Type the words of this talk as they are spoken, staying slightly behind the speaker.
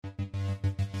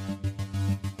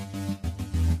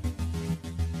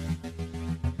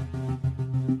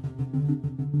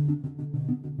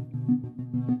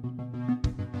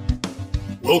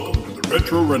Welcome to the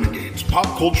Retro Renegades Pop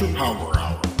Culture Power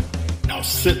Hour. Now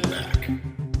sit back,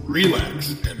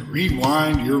 relax, and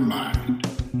rewind your mind.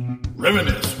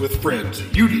 Reminisce with friends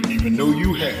you didn't even know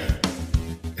you had.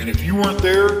 And if you weren't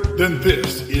there, then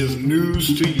this is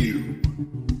news to you.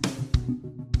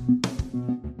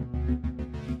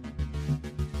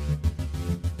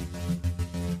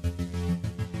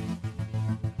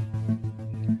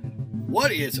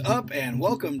 What is up, and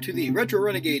welcome to the Retro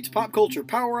Renegades Pop Culture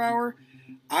Power Hour.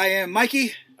 I am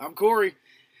Mikey. I'm Corey.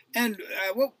 And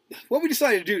what we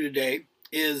decided to do today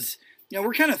is,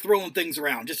 we're kind of throwing things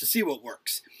around just to see what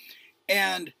works.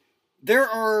 And there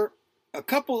are a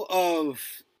couple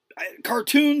of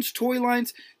cartoons, toy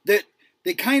lines, that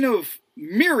they kind of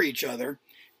mirror each other.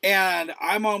 And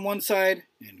I'm on one side,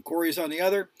 and Corey's on the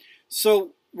other.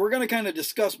 So we're going to kind of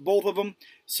discuss both of them.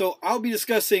 So I'll be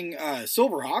discussing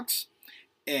Silverhawks.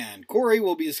 And Corey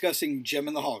will be discussing Jem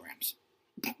and the Holograms.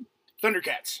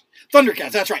 Thundercats.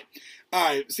 Thundercats, that's right.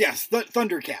 Yes,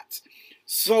 Thundercats.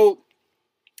 So,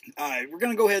 we're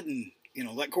going to go ahead and,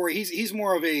 let Corey, he's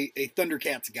more of a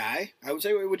Thundercats guy. I would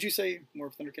say, would you say more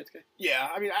of a Thundercats guy? Yeah,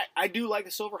 I mean, I do like the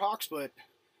Silverhawks, but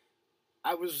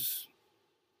I was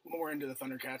more into the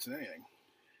Thundercats than anything.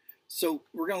 So,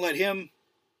 we're going to let him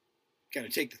kind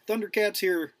of take the Thundercats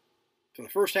here for the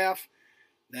first half.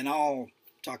 Then I'll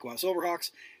talk about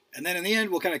Silverhawks, and then in the end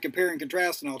we'll kind of compare and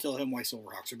contrast, and I'll tell him why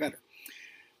Silverhawks are better.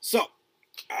 So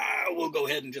we'll go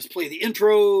ahead and just play the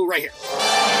intro right here.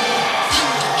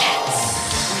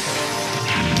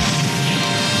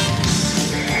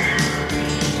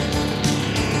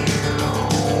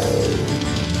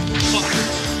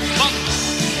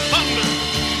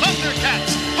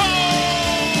 Thundercats.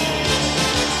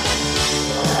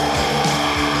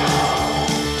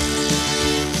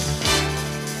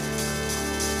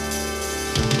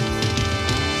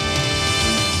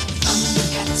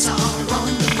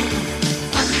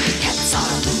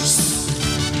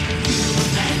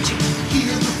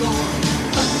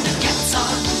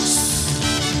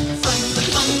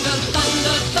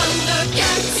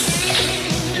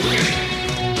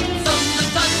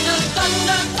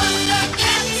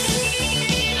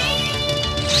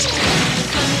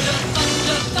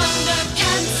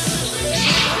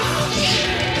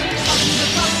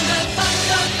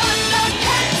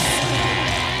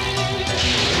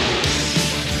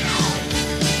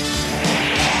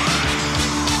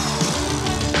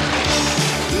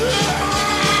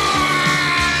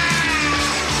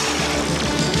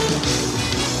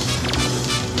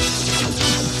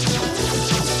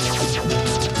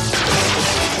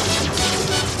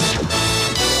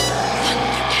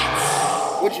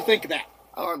 Think of that.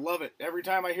 Oh, I love it. Every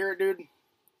time I hear it, dude,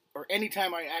 or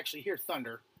anytime I actually hear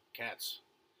Thundercats,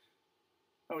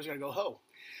 I always gotta go, ho.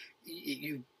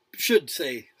 You should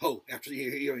say ho after you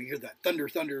hear that.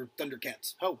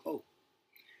 Thundercats. Ho, ho.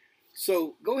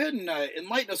 So go ahead and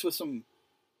enlighten us with some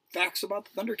facts about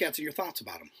the Thundercats and your thoughts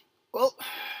about them. Well,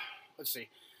 let's see.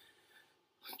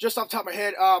 Just off the top of my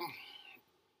head,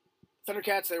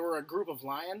 Thundercats, they were a group of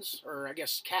lions, or I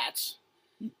guess cats,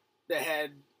 that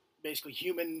had basically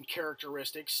human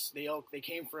characteristics. They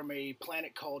came from a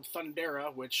planet called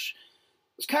Thundera, which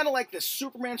was kind of like the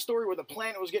Superman story where the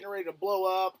planet was getting ready to blow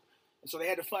up, and so they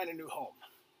had to find a new home.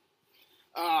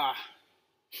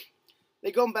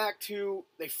 They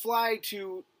fly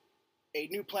to a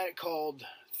new planet called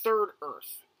Third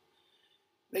Earth.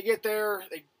 They get there,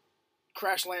 they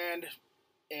crash land,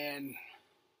 and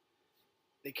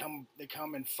they come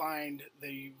and find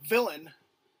the villain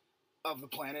of the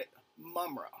planet,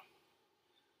 Mumra,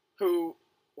 who,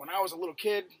 when I was a little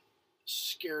kid,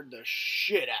 scared the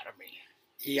shit out of me.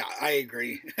 Yeah, I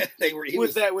agree.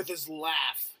 With his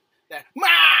laugh, that ma.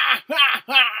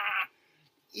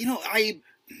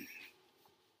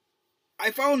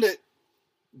 I found that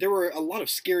there were a lot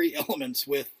of scary elements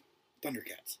with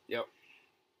Thundercats. Yep.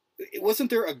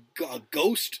 Wasn't there a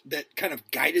ghost that kind of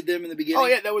guided them in the beginning? Oh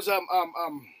yeah, that was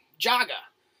Jaga.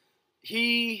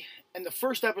 He, in the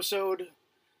first episode,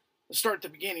 let's start at the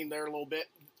beginning there a little bit.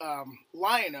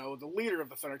 Lion-O, the leader of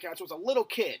the Thundercats, was a little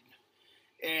kid,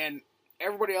 and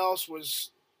everybody else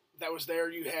that was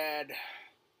there. You had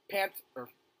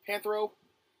Panthro,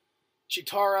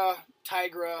 Chitara,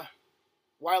 Tigra,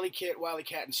 Wily Cat,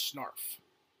 and Snarf.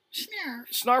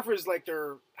 Snarf is like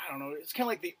their, I don't know, it's kind of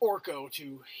like the Orko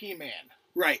to He-Man.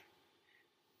 Right.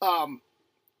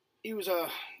 He was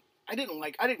I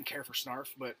didn't care for Snarf,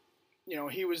 but,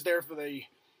 he was there for the,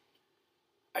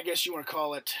 I guess you want to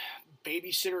call it,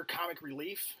 babysitter comic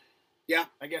relief. Yeah.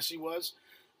 I guess he was.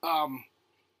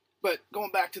 But going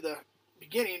back to the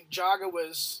beginning, Jaga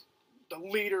was the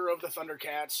leader of the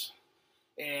Thundercats,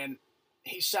 and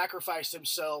he sacrificed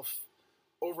himself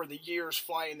over the years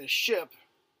flying this ship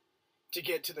to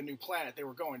get to the new planet they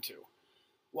were going to.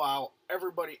 While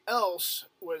everybody else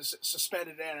was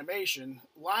suspended in animation,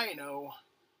 Lion-O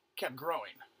kept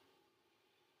growing.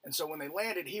 And so when they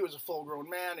landed, he was a full-grown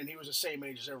man, and he was the same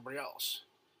age as everybody else.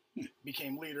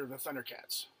 Became leader of the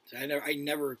Thundercats. I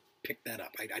never picked that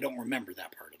up. I don't remember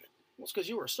that part of it. Well, it's because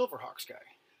you were a Silverhawks guy.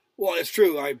 Well, it's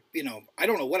true. I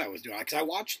don't know what I was doing, because I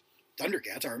watched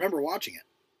Thundercats. I remember watching it.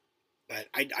 But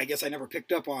I guess I never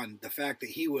picked up on the fact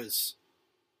that he was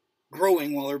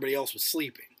growing while everybody else was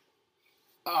sleeping.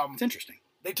 It's interesting.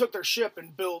 They took their ship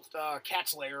and built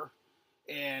Cat's Lair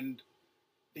and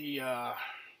the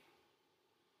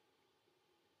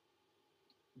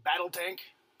battle tank.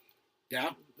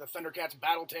 Yeah, the Thundercats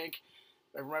battle tank.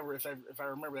 I remember if I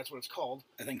remember that's what it's called.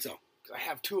 I think so. I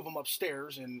have two of them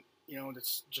upstairs, and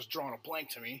it's just drawing a blank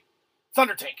to me.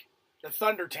 Thunder Tank. The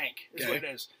Thunder Tank is what it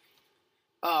is.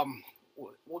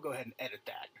 We'll go ahead and edit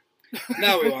that.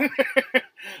 No, we won't.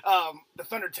 The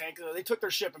Thunder Tank. They took their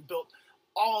ship and built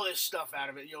all this stuff out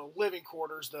of it. Living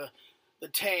quarters, the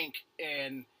tank,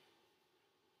 and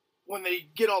when they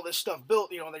get all this stuff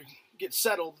built, they get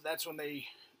settled. That's when they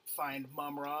find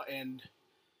Mumra and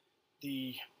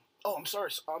the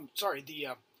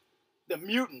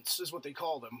mutants is what they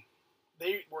call them.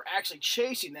 They were actually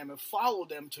chasing them and followed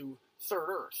them to Third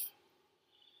Earth.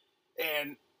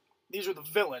 And these are the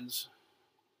villains.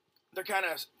 They're kind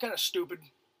of stupid,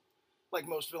 like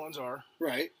most villains are.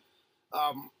 Right.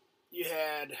 You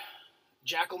had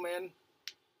Jackalman,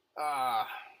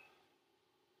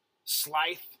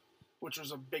 Slythe, which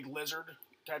was a big lizard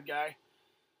type guy,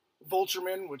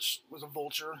 Vultureman, which was a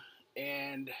vulture,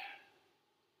 and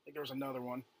I think there was another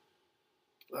one.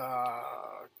 I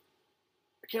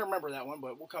can't remember that one,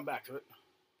 but we'll come back to it.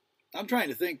 I'm trying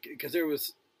to think, because I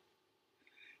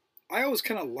always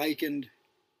kind of likened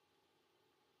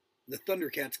the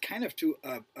Thundercats kind of to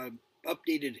a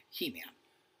updated He-Man.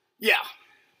 Yeah.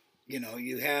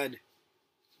 You had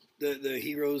the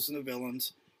heroes and the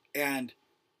villains, and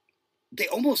they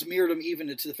almost mirrored them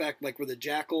even to the fact, like, where the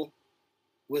Jackal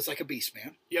was like a beast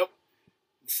man. Yep.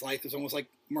 Slythe was almost like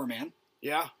Merman.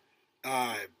 Yeah.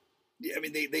 I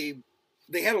mean,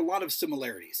 they had a lot of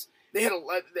similarities. They had a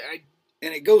lot.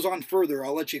 And it goes on further.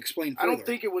 I'll let you explain further. I don't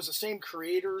think it was the same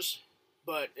creators,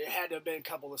 but it had to have been a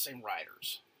couple of the same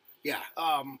writers. Yeah.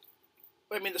 I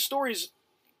mean, the stories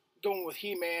going with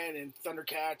He-Man and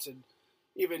Thundercats and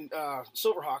even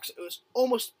Silverhawks, it was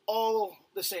almost all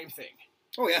the same thing.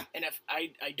 Oh, yeah. And if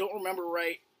I don't remember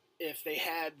right if they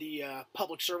had the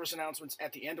public service announcements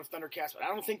at the end of Thundercats, but I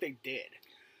don't think they did.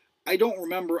 I don't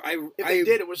remember. If they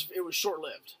did, it was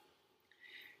short-lived.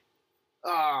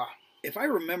 If I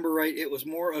remember right, it was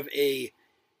more of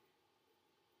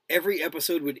every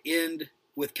episode would end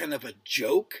with kind of a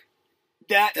joke.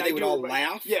 That they would all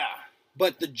laugh. Yeah.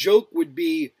 But the joke would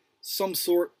be some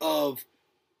sort of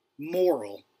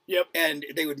moral. Yep. And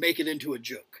they would make it into a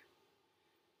joke.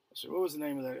 So what was the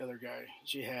name of that other guy?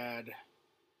 She had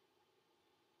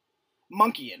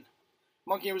Monkeyin.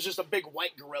 Monkeyin was just a big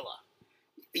white gorilla.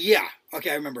 Yeah.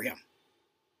 Okay, I remember him.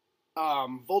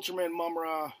 Vultureman,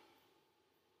 Mumra,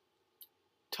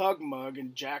 Tugmug,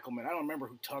 and Jackalman. I don't remember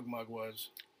who Tugmug was.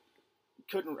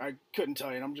 I couldn't tell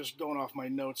you. And I'm just going off my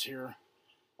notes here.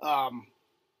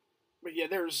 But yeah,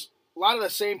 there's a lot of the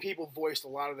same people voiced a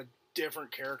lot of the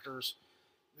different characters.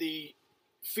 The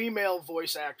female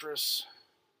voice actress,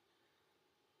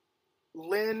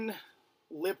 Lynn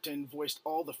Lipton, voiced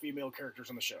all the female characters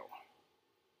on the show.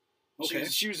 Okay.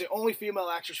 She was the only female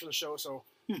actress for the show, so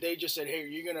they just said, hey,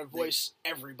 you're going to voice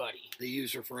everybody. They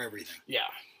use her for everything. Yeah.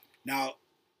 Now,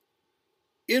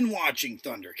 in watching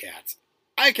Thundercats,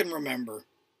 I can remember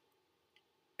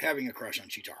having a crush on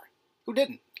Cheetara. Who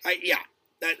didn't?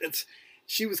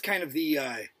 She was kind of the.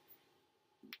 I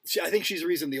think she's the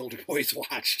reason the older boys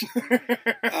watched,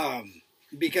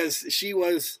 because she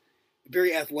was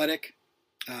very athletic,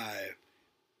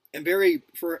 and very,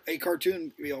 for a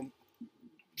cartoon,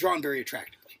 drawn very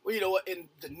attractively. Well, you know what? In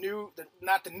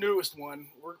not the newest one,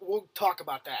 we'll talk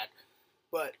about that,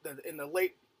 but in the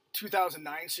late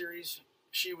 2009 series,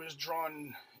 she was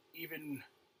drawn even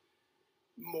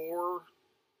more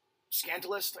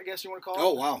scandalous, I guess you want to call it.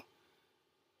 Oh, wow.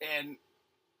 And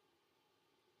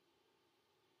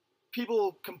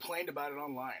people complained about it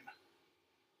online.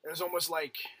 It was almost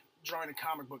like drawing a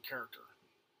comic book character.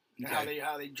 Okay.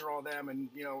 How they draw them and,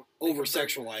 over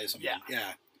sexualize them. Yeah.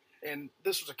 Yeah. And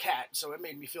this was a cat, so it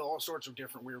made me feel all sorts of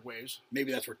different weird ways.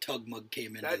 Maybe that's where Tugmug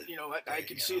came in. I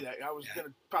could see that. I was gonna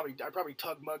probably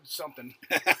Tugmug something.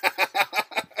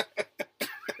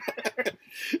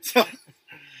 So,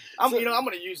 I'm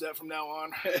going to use that from now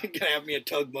on. Gonna have me a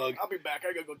tug mug. I'll be back.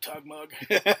 I got to go tug mug.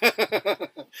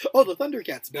 Oh, the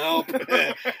Thundercats. No.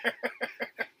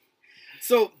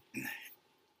 So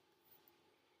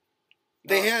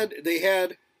they had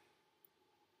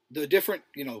the different,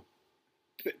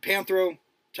 Panthro,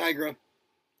 Tigra,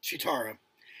 Chitara.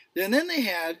 And then they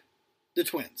had the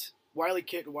twins. Wily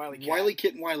Kit and Wily Cat. Wily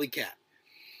Kit and Wily Cat.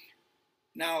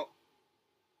 Now,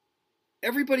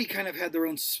 everybody kind of had their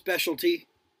own specialty,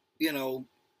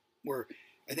 where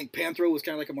I think Panthro was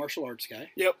kind of like a martial arts guy.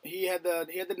 Yep, he had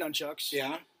the nunchucks.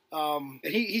 Yeah. And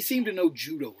he seemed to know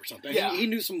judo or something. Yeah. He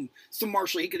knew some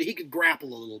martial. He could grapple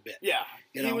a little bit. Yeah.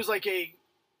 He was like it'd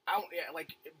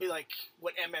be like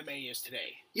what MMA is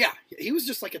today. Yeah. He was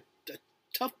just like a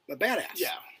tough, a badass.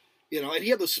 Yeah. And he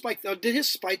had those spikes. Did his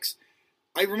spikes?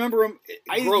 I remember him.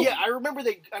 I remember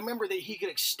that he could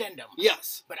extend them.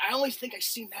 Yes. But I only think I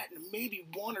seen that in maybe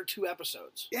 1 or 2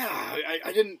 episodes. Yeah.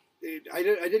 I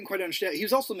didn't quite understand. He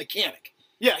was also a mechanic.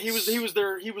 Yeah, he was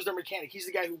their mechanic. He's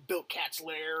the guy who built Cat's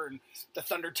Lair and the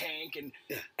Thunder Tank and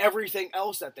everything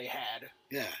else that they had.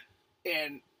 Yeah.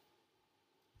 And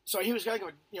so he was kind of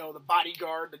like the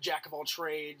bodyguard, the jack of all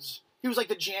trades. He was like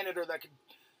the janitor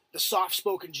the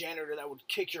soft-spoken janitor that would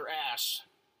kick your ass.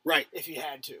 Right. If you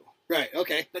had to. Right,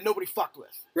 okay. That nobody fucked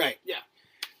with. Right. Yeah.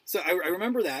 So I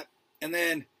remember that. And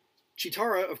then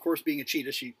Chitara, of course, being a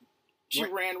cheetah, she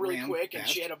ran really quick, fast. And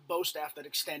she had a bow staff that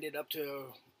extended up to,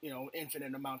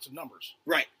 infinite amounts of numbers.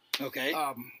 Right. Okay.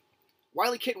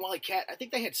 Wily Kit and Wily Cat, I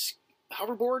think they had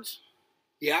hoverboards.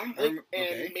 Yeah. And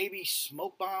maybe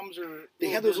smoke bombs or they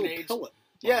had those grenades. little pellet.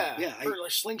 Yeah. Or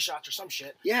like slingshots or some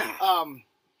shit. Yeah.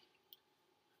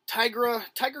 Tigra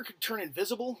could turn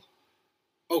invisible.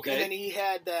 Okay. And then he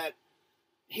had that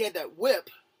whip.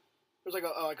 It was like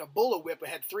a bullet whip. It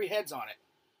had 3 heads on it.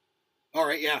 All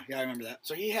right. Yeah. Yeah. I remember that.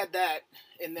 So he had that,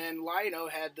 and then Lionel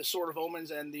had the Sword of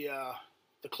Omens and the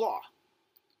claw,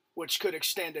 which could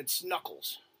extend its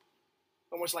knuckles,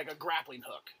 almost like a grappling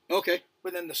hook. Okay.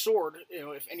 But then the sword,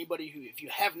 if you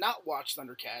have not watched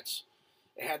Thundercats,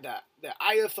 it had the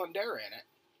Eye of Thundera in it,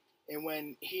 and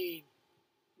when he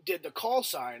did the call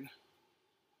sign,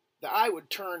 the eye would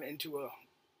turn into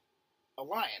a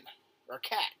lion or a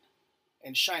cat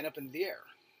and shine up into the air.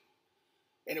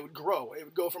 And it would grow. It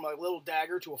would go from a little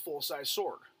dagger to a full-size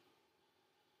sword.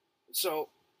 So,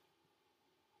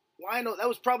 Lionel, that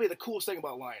was probably the coolest thing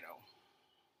about Lionel.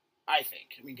 I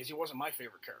think. Because he wasn't my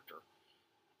favorite character.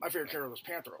 My favorite character was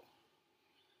Panthro.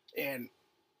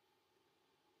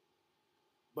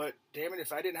 But, damn it,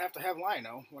 if I didn't have to have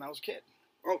Lionel when I was a kid.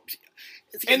 Oh,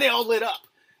 and they all lit up.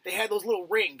 They had those little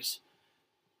rings.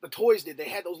 The toys did. They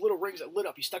had those little rings that lit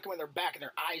up. You stuck them in their back and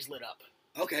their eyes lit up.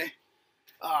 Okay.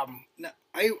 Now,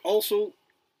 I also,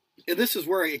 and this is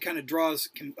where it kind of draws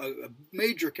a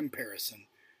major comparison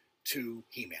to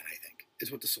He-Man, I think,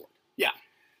 is with the sword. Yeah.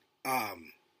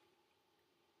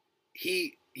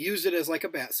 He used it as like a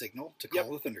bat signal to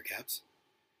call the Thundercats,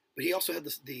 but he also had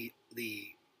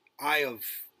the eye of...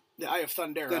 The Eye of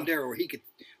Thundera. Thundera, where he could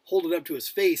hold it up to his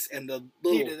face and the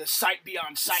little... The sight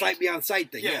beyond sight. Sight beyond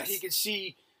sight thing, yes. He could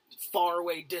see far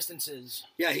away distances.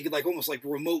 Yeah, he could almost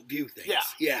remote view things. Yeah.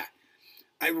 Yeah.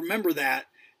 I remember that.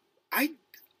 I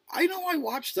know I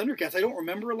watched Thundercats. I don't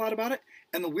remember a lot about it.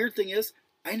 And the weird thing is,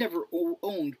 I never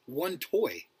owned one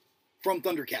toy from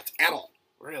Thundercats at all.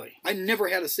 Really? I never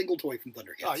had a single toy from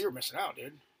Thundercats. Oh, you were missing out,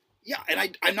 dude. Yeah,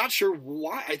 and I'm not sure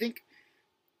why. I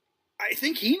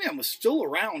think He-Man was still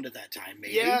around at that time,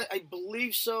 maybe. Yeah, I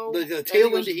believe so. The tail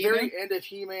end of He-Man? Very end of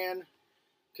He-Man.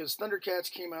 Because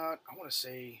Thundercats came out, I want to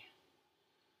say,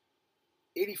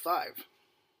 85.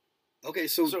 Okay,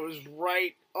 so it was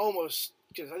right, almost,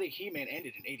 because I think He-Man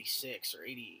ended in 86 or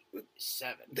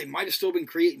 87. They might have still been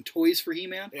creating toys for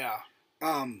He-Man. Yeah.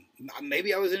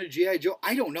 Maybe I was into G.I. Joe.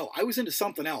 I don't know. I was into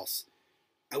something else.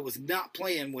 I was not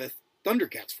playing with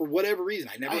Thundercats for whatever reason.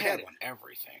 I never had one.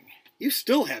 Everything. You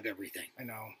still have everything. I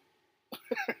know.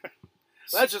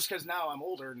 That's just because now I'm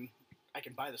older and I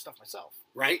can buy the stuff myself.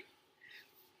 Right.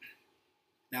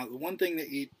 Now, the one thing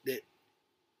that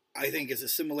I think is a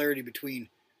similarity between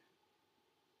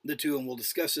the two, and we'll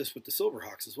discuss this with the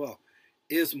Silverhawks as well,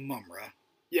 is Mumra.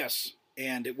 Yes.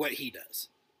 And what he does.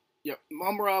 Yep.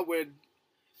 Mumra would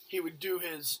do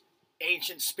his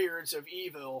ancient spirits of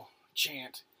evil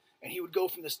chant, and he would go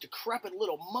from this decrepit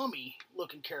little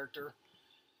mummy-looking character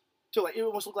to it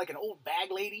almost looked like an old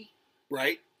bag lady.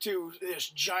 Right. To this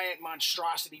giant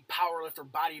monstrosity powerlifter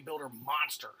bodybuilder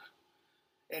monster.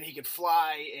 And he could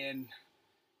fly, and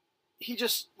he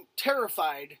just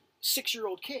terrified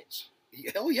 6-year-old kids.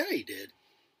 Hell yeah, he did.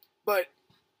 But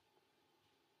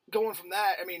going from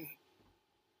that,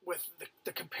 with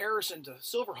the comparison to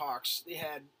Silverhawks, they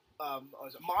had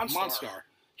was it Monstar. Monstar.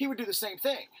 He would do the same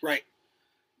thing. Right.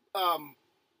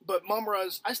 But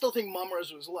Mumra's, I still think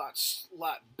Mumra's was a lot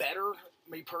better,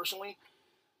 me personally,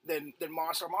 than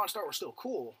Monstar. Monstar was still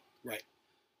cool. Right.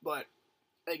 But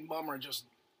I think Mumra just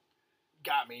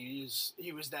got me.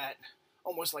 He was that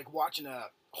almost like watching a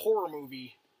horror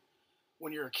movie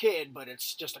when you're a kid, but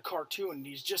it's just a cartoon.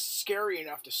 He's just scary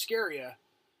enough to scare you,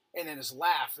 and then his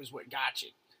laugh is what got you.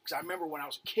 Because I remember when I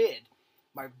was a kid,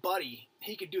 my buddy,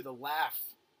 he could do the laugh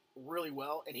really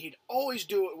well, and he'd always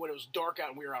do it when it was dark out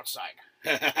and we were outside.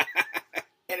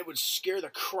 And it would scare the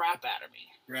crap out of me.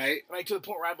 Right. Like to the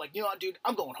point where I'd be like, you know what, dude,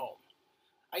 I'm going home.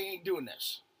 I ain't doing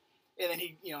this. And then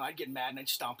I'd get mad and I'd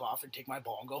stomp off and take my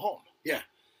ball and go home. Yeah.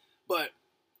 But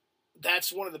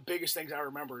that's one of the biggest things I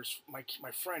remember is my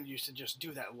friend used to just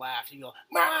do that laugh. He'd go,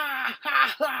 ah,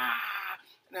 ha, ha.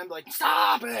 And I'm like,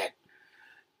 stop it.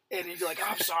 And he'd be like,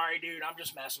 I'm sorry, dude. I'm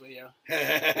just messing with you.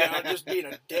 I'm just being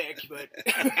a dick. But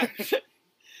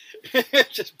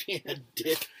just being a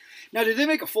dick. Now, did they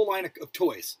make a full line of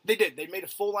toys? They did. They made a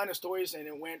full line of toys, and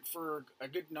it went for a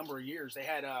good number of years. They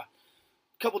had a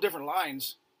couple different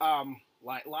lines.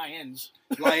 Lions.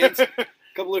 A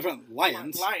couple different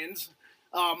lions. Lions.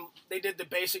 They did the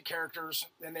basic characters,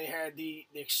 then they had the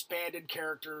expanded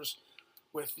characters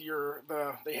with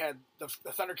they had the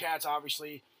Thundercats,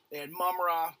 obviously. They had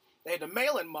Mumra. They had the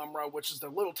Malin Mumra, which is the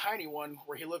little tiny one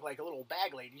where he looked like a little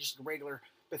bag lady, just a regular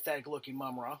pathetic looking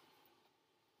Mumra.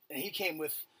 And he came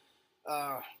with,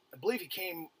 I believe he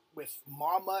came with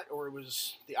Mawmut, or it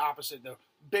was the opposite. The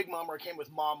big Mumra came with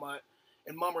Mawmut,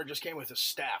 and Mumra just came with his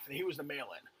staff, and he was the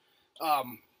Malin.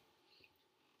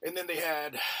 And then they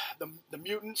had the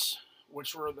mutants,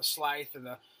 which were the Slythe and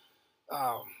the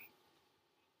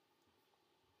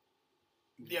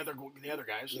other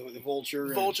guys, the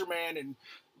Vulture, Vulture Man, and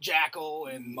Jackal,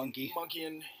 and Monkey,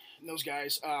 and those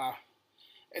guys.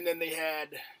 And then they had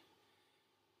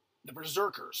the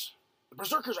Berserkers. The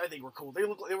Berserkers, I think, were cool. They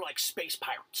were like space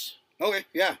pirates. Okay,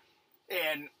 yeah.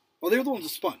 And they were the ones that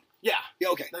spun. Yeah. Yeah.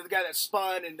 Okay. The guy that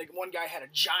spun, and the one guy had a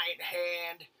giant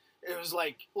hand. It was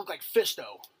looked like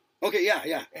Fisto. Okay,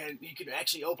 yeah. And you could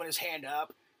actually open his hand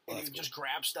up, and he would just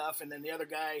grab stuff. And then the other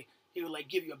guy, he would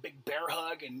give you a big bear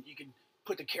hug, and you could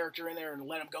put the character in there and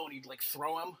let him go, and he'd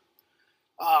throw him.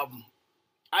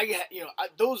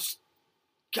 Those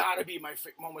gotta be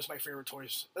almost my favorite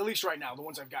toys, at least right now, the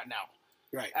ones I've got now.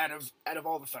 Right. Out of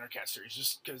all the Thundercats series,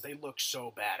 just because they look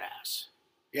so badass.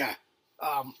 Yeah.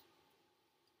 I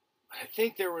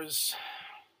think there was.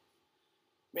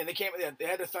 Man, they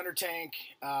had the Thunder Tank.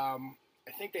 I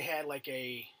think they had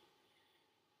it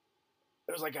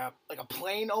was like a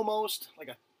plane almost, I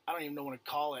don't even know what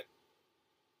to call it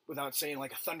without saying a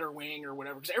Thunder Wing or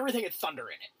whatever, because everything had thunder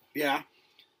in it. Yeah.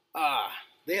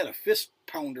 They had a fist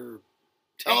pounder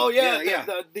tank. Oh yeah, yeah.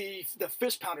 The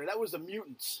fist pounder, that was the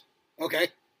mutants. Okay.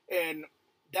 And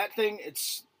that thing,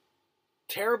 it's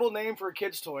terrible name for a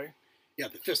kid's toy. Yeah,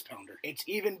 the fist pounder. It's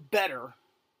even better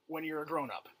when you're a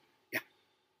grown up. Yeah.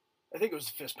 I think it was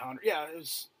the fist pounder. Yeah, I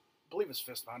believe it's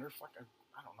fist pounder. Fuck, I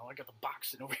don't know. I got the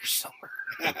box sitting over here somewhere.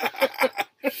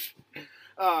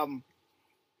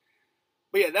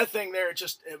 But yeah, that thing there, it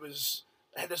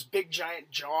had this big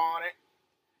giant jaw on it,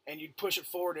 and you'd push it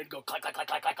forward, and it'd go clack, clack, clack,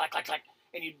 clack, clack, clack, clack, clack,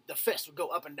 and the fist would go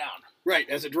up and down. Right,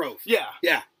 as it drove. Yeah.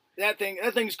 Yeah. That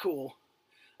thing's cool.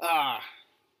 The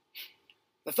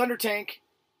Thunder Tank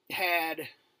had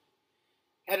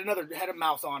a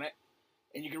mouth on it,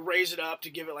 and you could raise it up to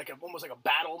give it almost like a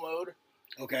battle mode.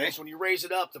 Okay. So when you raise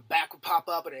it up, the back would pop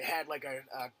up, and it had what do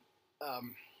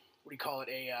you call it?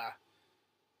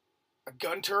 A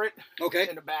gun turret. Okay.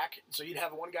 In the back. So you'd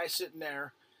have one guy sitting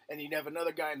there, and you'd have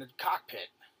another guy in the cockpit.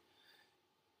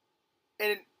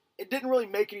 And it didn't really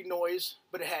make any noise,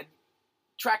 but it had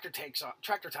tractor tires on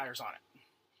it.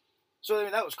 So I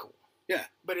mean, that was cool. Yeah.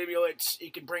 But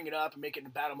you could bring it up and make it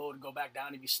into battle mode and go back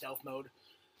down and be stealth mode.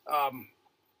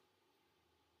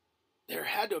 There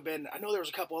had to have been, I know there was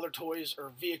a couple other toys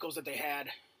or vehicles that they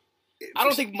had. I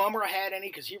don't think Mumra had any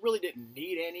because he really didn't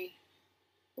need any.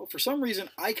 Well, for some reason,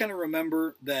 I kind of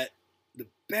remember that the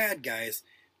bad guys,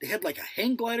 they had a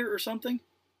hang glider or something.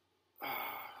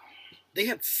 They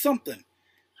had something.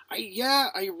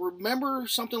 I remember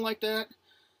something like that.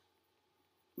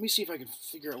 Let me see if I can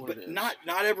figure out what it is. But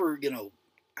not ever,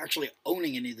 actually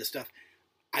owning any of this stuff.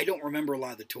 I don't remember a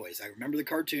lot of the toys. I remember the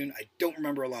cartoon. I don't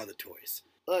remember a lot of the toys.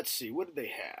 Let's see. What did they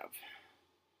have?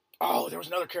 Oh, there was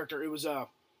another character. It was Mongor.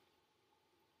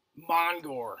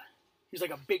 He was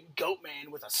like a big goat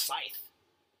man with a scythe.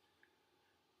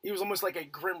 He was almost like a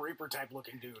Grim Reaper type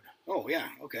looking dude. Oh, yeah.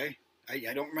 Okay.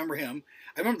 I don't remember him.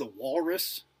 I remember the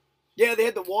walrus. Yeah, they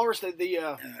had the walrus.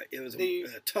 It was the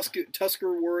a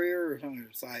Tusker Warrior or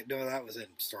something. No, that was in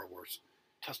Star Wars.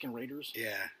 Tusken Raiders.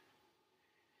 Yeah.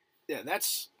 Yeah,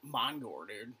 that's Mongor,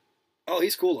 dude. Oh,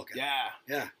 he's cool looking.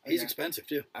 Yeah. He's expensive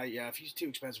too. Yeah, if he's too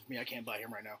expensive for me, I can't buy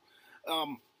him right now.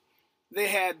 They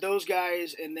had those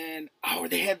guys, and then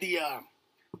they had the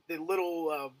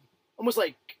little almost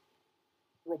like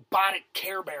robotic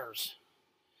Care Bears.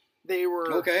 They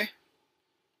were okay.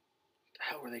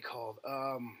 How were they called?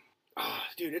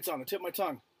 Dude, it's on the tip of my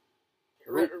tongue.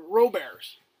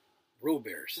 Robears.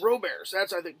 Robears. Robears.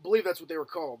 Believe that's what they were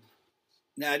called.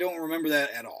 Now I don't remember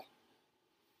that at all.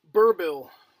 Burbill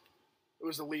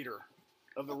was the leader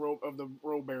of the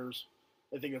Robears.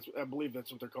 I believe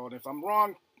that's what they're called. If I'm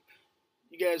wrong,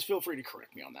 you guys feel free to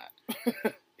correct me on that.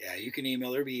 Yeah, you can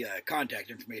email. There'll be contact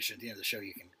information at the end of the show.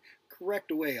 You can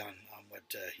correct away on what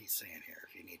he's saying here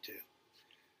if you need to.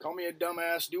 Call me a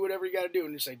dumbass. Do whatever you got to do,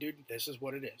 and just say, "Dude, this is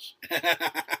what it is."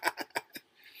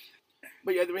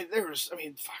 But yeah,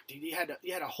 fuck, dude. You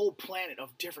had a whole planet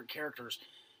of different characters.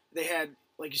 They had,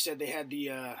 like you said, they had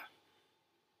the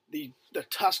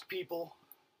Tusk people,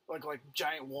 like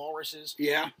giant walruses.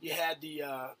 Yeah. You had the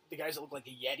guys that looked like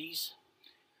the Yetis.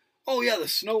 Oh yeah, the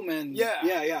snowmen.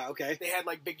 Yeah. Okay. They had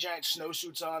like big giant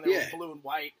snowsuits on. They were blue and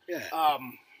white. Yeah.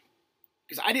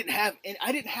 Because I didn't have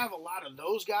a lot of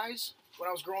those guys when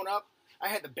I was growing up. I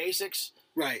had the basics.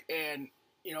 Right. And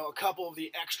a couple of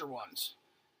the extra ones.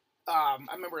 I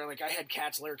remember like I had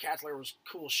Cat's Lair. Cat's Lair was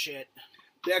cool shit.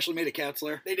 They actually made a Cat's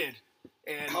Lair? They did.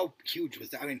 And how huge was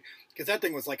that? I mean, because that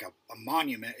thing was like a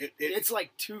monument. It's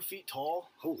like 2 feet tall.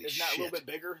 Holy shit. It's not a little bit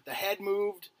bigger. The head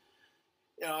moved.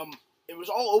 It was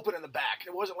all open in the back.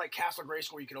 It wasn't like Castle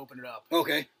Grayskull where you could open it up.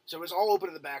 Okay. So it was all open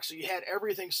in the back. So you had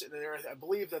everything sitting there. I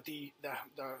believe that the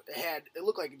head, it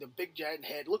looked like the big giant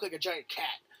head, looked like a giant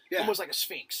cat. Yeah. Almost like a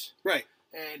sphinx. Right.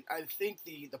 And I think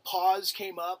the paws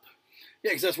came up.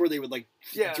 Yeah, because that's where they would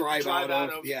drive out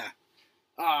of. Yeah.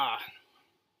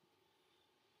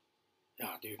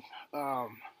 Dude.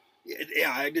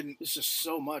 Yeah, I didn't. There's just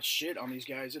so much shit on these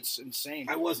guys. It's insane.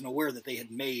 I wasn't aware that they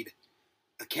had made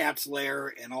a Cat's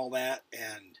Lair and all that,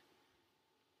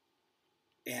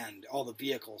 and all the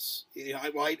vehicles.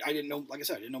 I didn't know. Like I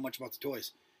said, I didn't know much about the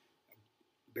toys. I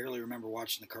barely remember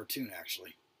watching the cartoon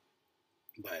actually.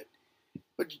 But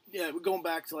yeah, going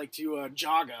back to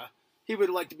Jaga, he would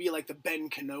like to be like the Ben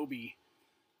Kenobi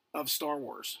of Star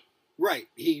Wars. Right.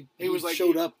 He was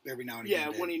showed up every now and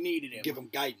again. Yeah, when he needed him. Give him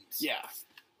guidance. Yeah.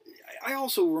 I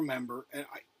also remember, and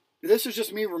this is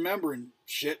just me remembering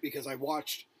shit because I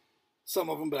watched some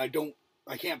of them, but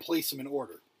I can't place them in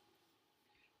order.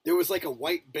 There was like a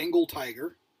white Bengal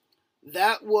tiger.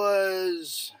 That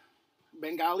was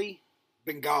Bengali.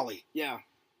 Yeah.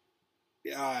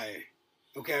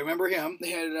 Okay, I remember him. They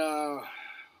had,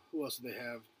 who else did they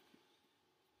have?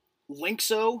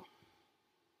 Linkso.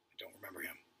 I don't remember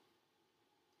him.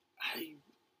 I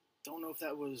don't know if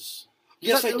that was...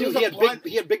 Yes, I do.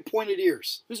 He had big pointed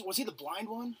ears. Was he the blind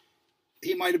one?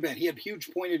 He might have been. He had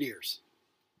huge pointed ears.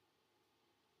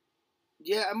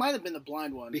 Yeah, it might have been the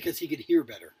blind one because he could hear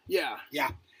better. Yeah,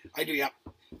 I do. Yeah,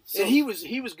 so, and he was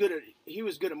good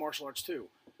at martial arts too.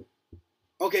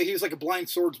 Okay, he was like a blind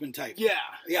swordsman type.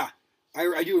 Yeah,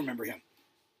 I do remember him.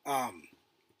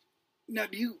 Now,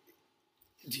 do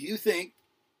you think,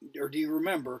 or do you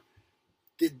remember,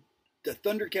 did the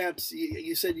Thundercats?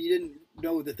 You said you didn't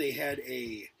know that they had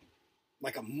a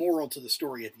moral to the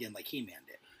story at the end, like He-Man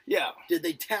did. Yeah. Did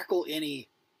they tackle any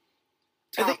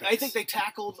topics? I think they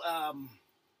tackled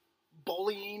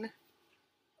bullying,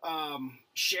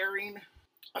 sharing.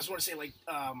 I just want to say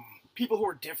people who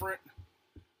are different.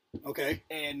 Okay.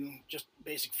 And just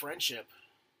basic friendship.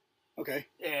 Okay.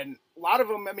 And a lot of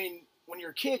them, I mean, when you're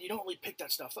a kid, you don't really pick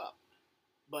that stuff up.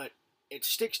 But it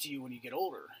sticks to you when you get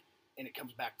older, and it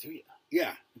comes back to you.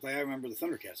 Yeah. I remember the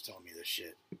Thundercats telling me this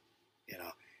shit.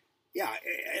 Yeah,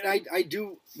 and I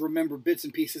do remember bits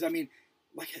and pieces. I mean,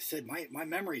 like I said, my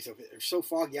memories of it are so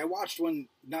foggy. I watched one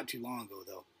not too long ago,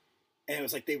 though, and it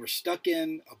was like they were stuck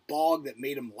in a bog that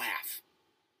made them laugh.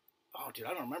 Oh, dude, I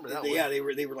don't remember that one. Yeah, they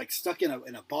were like stuck in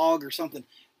a bog or something,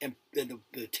 and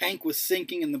the tank was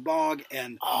sinking in the bog,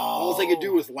 and all they could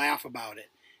do was laugh about it.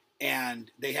 And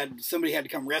somebody had to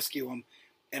come rescue them,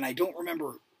 and I don't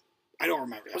remember.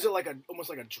 Was it almost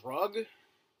like a drug?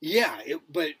 Yeah,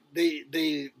 but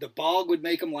the bog would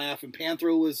make them laugh, and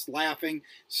Panthro was laughing,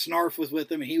 Snarf was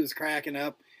with him, and he was cracking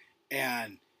up,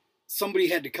 and somebody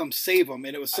had to come save him,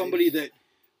 and it was somebody that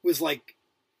was like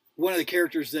one of the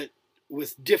characters that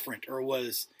was different, or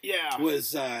was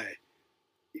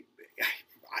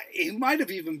it might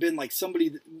have even been like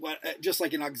somebody just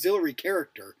like an auxiliary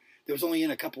character It was only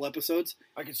in a couple episodes.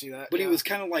 I can see that. But he was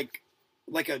kind of like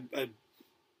a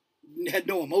had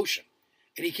no emotion.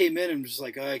 And he came in and was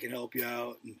like, I can help you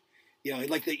out. And,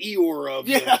 like the Eeyore of...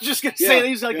 I was just going to say,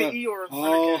 he's like the Eeyore of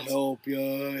Thundercats. I'll help you.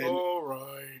 And, all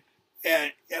right.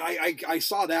 And I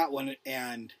saw that one,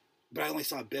 but I only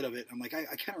saw a bit of it. I'm like, I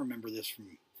kind of remember this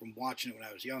from watching it when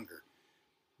I was younger.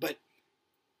 But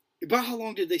about how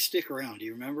long did they stick around? Do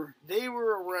you remember? They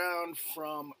were around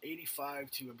from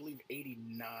 85 to, I believe,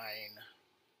 89.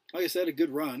 Like I said, a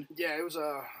good run. Yeah, it was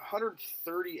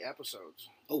 130 episodes.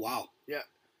 Oh, wow. Yeah.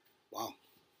 Wow.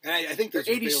 And I think those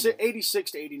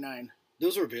 86 to 89.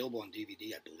 Those are available on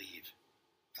DVD, I believe.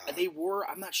 They were.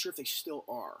 I'm not sure if they still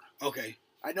are. Okay.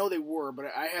 I know they were, but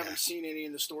I haven't seen any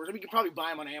in the stores. I mean, you can probably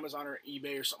buy them on Amazon or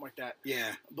eBay or something like that.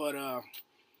 Yeah. But I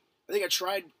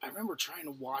remember trying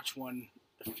to watch one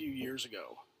a few years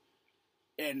ago.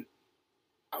 And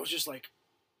I was just like,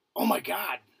 oh my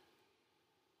God.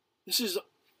 This is,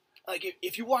 like,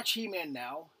 if you watch He-Man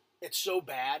now, it's so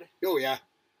bad. Oh, yeah.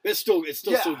 It's still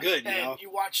so good, and you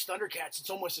watch Thundercats,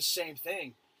 it's almost the same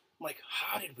thing. I'm like,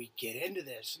 how did we get into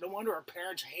this? No wonder our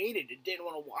parents hated it, didn't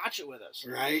want to watch it with us.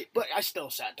 Right. But I still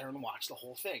sat there and watched the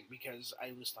whole thing because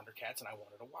I was Thundercats and I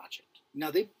wanted to watch it. Now,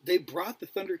 they brought the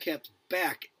Thundercats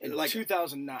back in like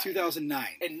 2009. 2009.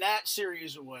 And that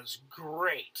series was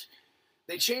great.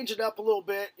 They changed it up a little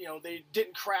bit. They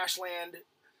didn't crash land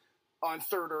on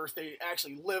Third Earth. They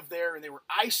actually lived there and they were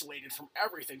isolated from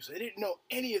everything. So they didn't know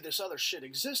any of this other shit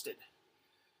existed.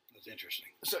 That's interesting.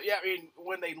 So, yeah, I mean,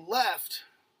 when they left,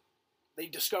 they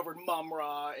discovered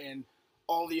Mum-Ra and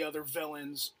all the other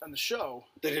villains on the show.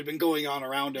 That had been going on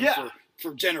around them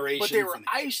for generations. But they were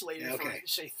isolated for,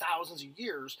 say, thousands of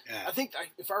years. Yeah. I think,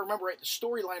 if I remember right, the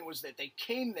storyline was that they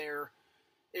came there,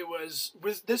 it was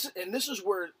this, and this is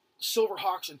where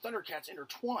Silverhawks and Thundercats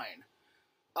intertwine.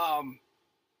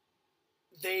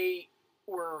 They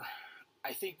were,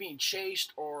 I think, being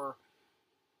chased or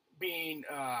being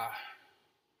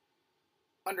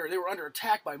they were under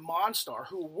attack by Monstar,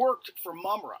 who worked for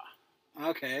Mum-Ra.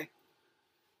 Okay.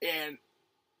 And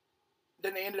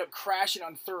then they ended up crashing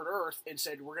on Third Earth and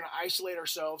said, we're going to isolate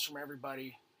ourselves from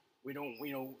everybody. We don't,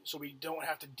 so we don't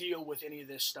have to deal with any of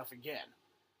this stuff again.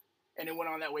 And it went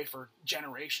on that way for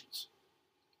generations.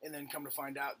 And then come to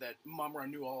find out that Mum-Ra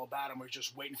knew all about them, was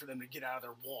just waiting for them to get out of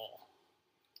their wall.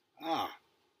 Ah.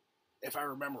 If I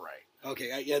remember right.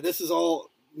 Okay, this is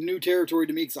all new territory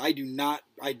to me because I did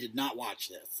not watch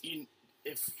this.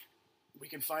 If we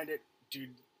can find it,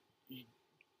 dude,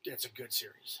 it's a good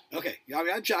series. Okay, I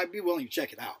mean, I'd be willing to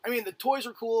check it out. I mean, the toys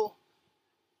are cool.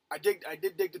 I did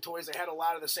dig the toys. They had a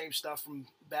lot of the same stuff from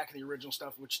back in the original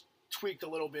stuff, which tweaked a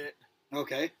little bit.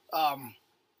 Okay.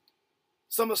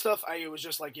 Some of the stuff, I was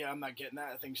just like, I'm not getting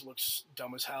that. That thing looks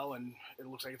dumb as hell, and it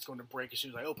looks like it's going to break as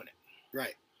soon as I open it.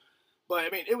 Right. But, I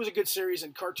mean, it was a good series,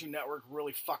 and Cartoon Network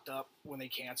really fucked up when they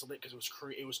canceled it because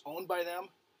it was owned by them.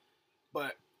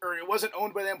 Or it wasn't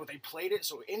owned by them, but they played it,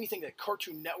 so anything that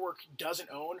Cartoon Network doesn't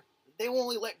own, they will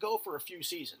only let go for a few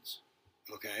seasons.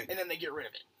 Okay. And then they get rid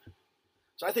of it.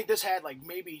 So I think this had, like,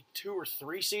 maybe 2 or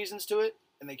 3 seasons to it,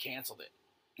 and they canceled it.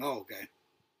 Oh, okay.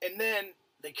 And then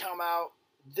they come out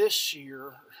this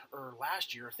year, or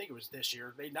last year, I think it was this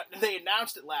year. They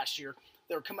announced it last year.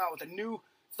 They were coming out with a new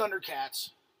Thundercats.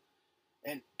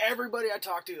 And everybody I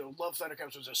talked to that loved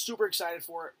Thundercats was super excited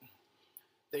for it.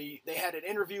 They had an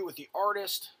interview with the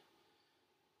artist,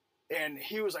 and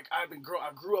he was like, I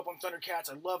grew up on Thundercats.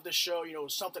 I love this show. It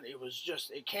was something.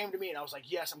 It came to me, and I was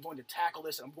like, yes, I'm going to tackle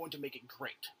this, and I'm going to make it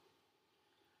great.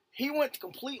 He went the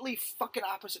completely fucking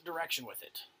opposite direction with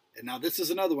it. And now this is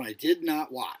another one I did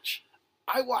not watch.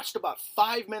 I watched about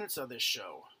 5 minutes of this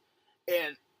show,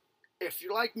 and if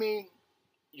you're like me,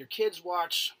 your kids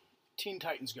watch Teen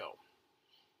Titans Go.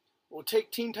 We'll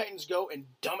take Teen Titans Go and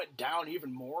dumb it down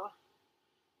even more,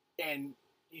 and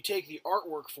you take the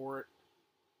artwork for it,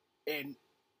 and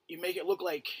you make it look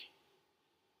like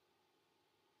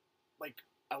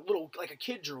a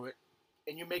kid drew it,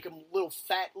 and you make them little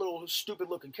fat, little stupid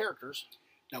looking characters.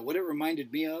 Now, what it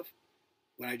reminded me of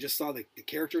when I just saw the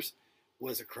characters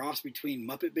was a cross between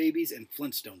Muppet Babies and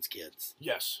Flintstones kids.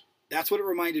 Yes, that's what it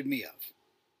reminded me of.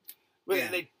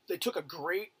 But they took a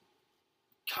great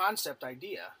concept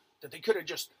idea that they could have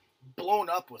just blown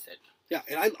up with it. Yeah,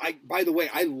 and I by the way,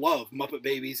 I love Muppet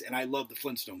Babies and I love the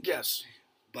Flintstone kids. Yes.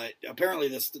 But apparently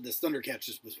this Thundercats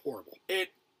just was horrible.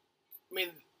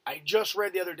 I just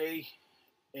read the other day,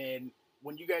 and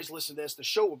when you guys listen to this, the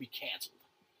show will be canceled.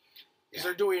 Because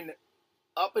they're doing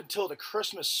up until the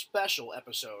Christmas special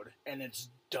episode, and it's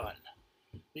done.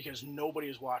 Because nobody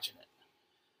is watching it.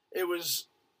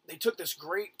 They took these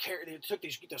great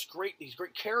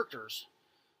characters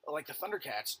like the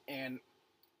Thundercats, and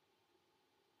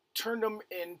turned them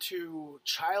into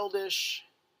childish,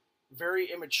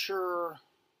 very immature,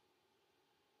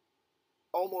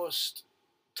 almost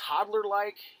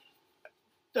toddler-like.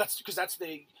 That's because that's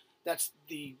the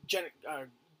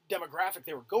demographic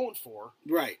they were going for.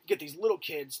 Right. Get these little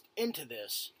kids into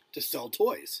this to sell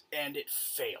toys, and it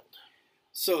failed.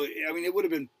 So I mean, it would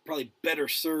have been probably better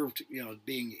served,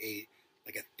 being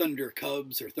like a Thunder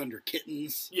Cubs or Thunder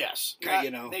Kittens. Yes,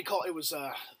 they call it was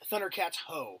Thundercats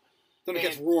Ho.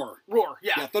 Thundercats Roar. Roar,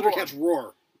 yeah. Yeah, Thundercats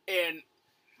Roar. And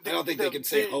I don't think they can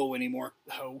say Ho anymore.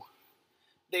 Ho.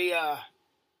 They, I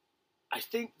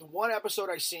think the one episode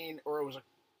I seen, or it was a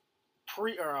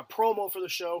promo for the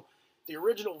show, the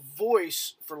original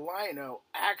voice for Lion-O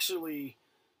actually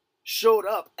showed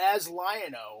up as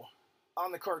Lion-O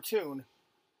on the cartoon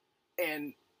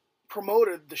and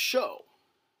promoted the show.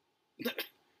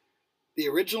 The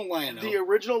original Lion-O. The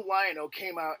original Lion-O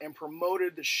came out and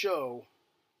promoted the show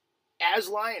as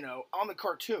Lion-O on the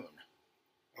cartoon.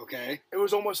 Okay. It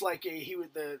was almost like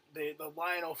the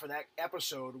Lion-O for that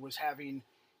episode was having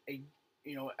not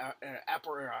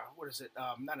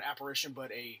an apparition,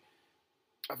 but a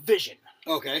vision.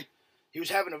 Okay. He was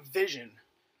having a vision.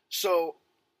 So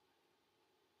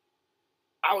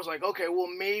I was like, okay, well,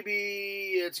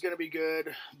 maybe it's going to be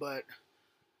good, but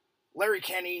Larry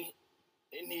Kenny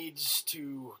needs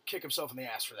to kick himself in the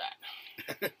ass for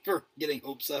that. For getting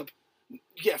hopes up?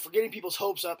 Yeah, for getting people's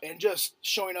hopes up and just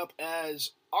showing up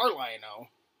as our Lion-O.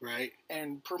 Right.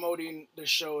 And promoting the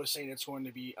show, saying it's going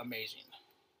to be amazing.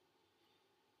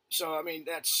 So, I mean,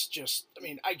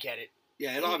 I get it.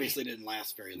 Yeah, it obviously didn't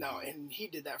last very long. No, and he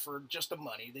did that for just the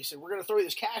money. They said, we're going to throw you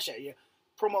this cash at you,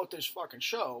 promote this fucking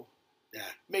show,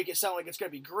 make it sound like it's going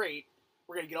to be great.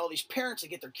 We're going to get all these parents to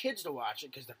get their kids to watch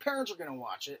it because the parents are going to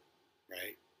watch it.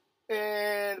 Right.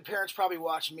 And the parents probably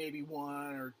watch maybe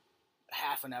one or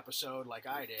half an episode like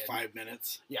I did. 5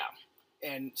 minutes. Yeah.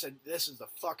 And said, this is the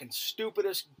fucking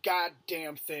stupidest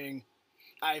goddamn thing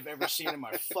I've ever seen in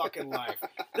my fucking life.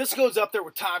 This goes up there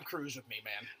with Tom Cruise with me,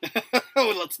 man.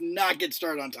 Oh, let's not get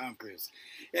started on Tom Cruise.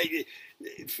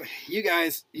 You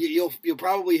guys, you'll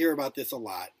probably hear about this a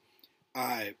lot.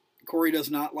 Corey does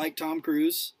not like Tom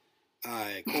Cruise.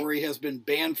 Corey has been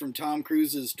banned from Tom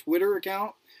Cruise's Twitter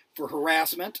account for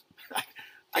harassment.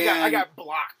 I got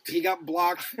blocked. He got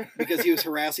blocked because he was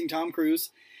harassing Tom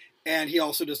Cruise. And he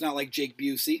also does not like Jake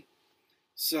Busey.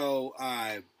 So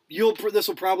this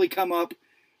will probably come up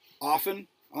often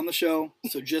on the show.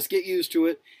 So just get used to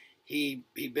it. He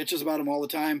bitches about him all the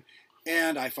time.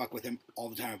 And I fuck with him all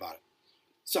the time about it.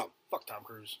 So. Fuck Tom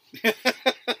Cruise.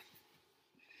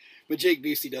 But Jake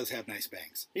Busey does have nice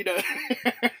bangs. He does.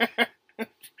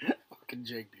 Fucking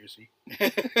Jake Busey.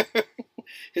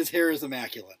 His hair is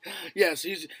immaculate. Yes,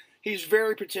 he's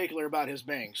very particular about his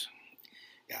bangs.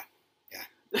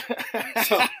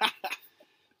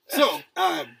 So,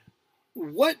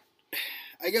 what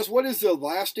is the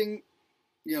lasting,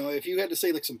 if you had to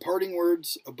say like some parting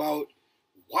words about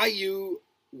why you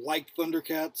liked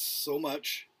Thundercats so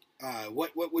much,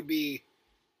 what would be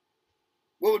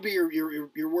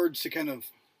your words to kind of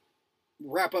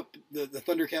wrap up the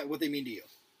Thundercat, what they mean to you?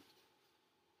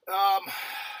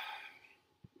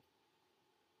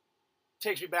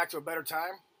 Takes me back to a better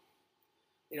time.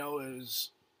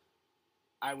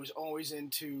 I was always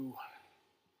into,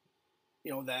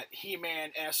 that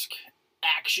He-Man-esque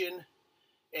action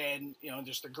and,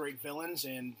 just the great villains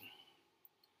and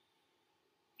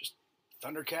just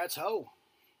Thundercats ho.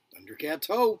 Thundercats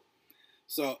ho.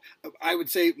 So I would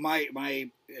say my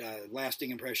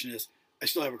lasting impression is I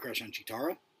still have a crush on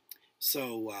Cheetara.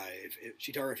 So if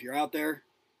Cheetara, if you're out there,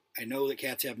 I know that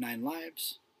cats have 9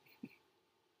 lives.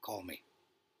 Call me.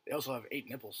 They also have 8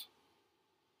 nipples.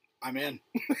 I'm in.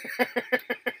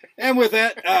 And with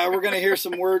that, we're going to hear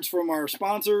some words from our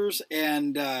sponsors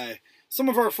and some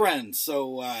of our friends. So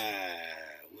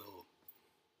we'll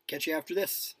catch you after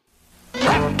this.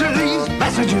 After these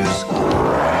messages,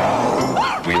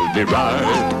 we'll be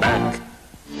right back.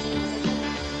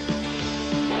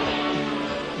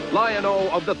 Lion-O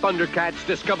of the Thundercats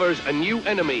discovers a new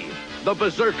enemy, the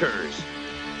Berserkers.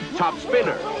 Top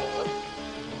Spinner.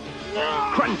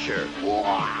 Cruncher.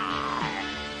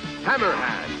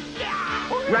 Hammerhand.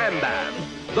 Rambam.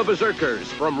 The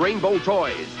Berserkers from Rainbow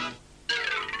Toys.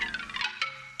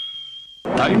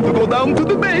 Time to go down to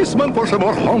the basement for some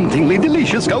more hauntingly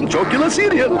delicious Count Chocula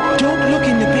cereal. Don't look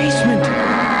in the basement.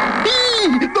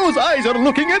 Eee, those eyes are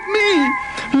looking at me.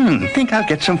 Think I'll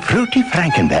get some fruity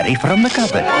Frankenberry from the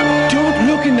cupboard. Don't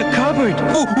look in the cupboard.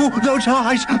 Oh, those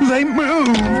eyes, they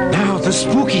move. Now the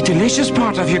spooky, delicious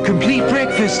part of your complete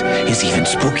breakfast is even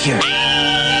spookier.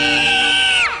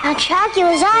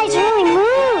 Chocula's eyes really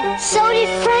moved. So did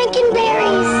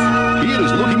Frankenberry's. He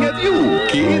is looking at you,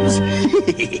 kids.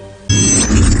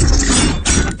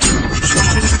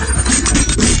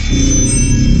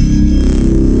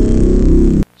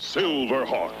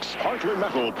 Silverhawks, partly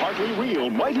metal, partly real,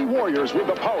 mighty warriors with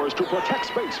the powers to protect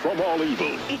space from all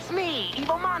evil. It's me,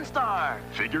 Evil Monstar.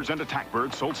 Figures and attack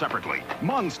birds sold separately.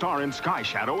 Monstar and Sky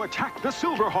Shadow attack the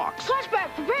Silverhawks.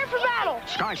 Flashback, prepare for battle.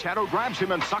 Sky Shadow grabs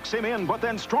him and sucks him in, but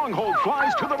then Stronghold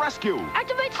flies to the rescue.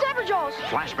 Activate Saberjaws.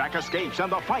 Flashback escapes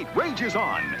and the fight rages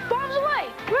on. Bombs away.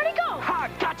 Where'd he go? Ha!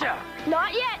 Gotcha!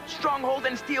 Not yet. Stronghold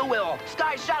and Steel will.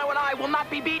 Sky Shadow and I will not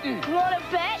be beaten. Wanna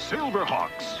bet?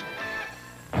 Silverhawks.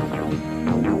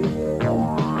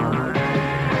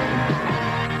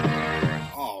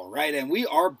 All right, and we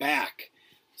are back.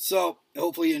 So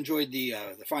hopefully you enjoyed the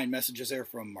fine messages there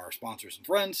from our sponsors and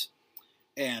friends.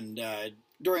 And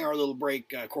during our little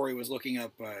break, Corey was looking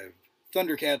up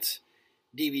Thundercats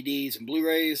DVDs and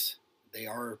Blu-rays. They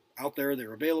are out there.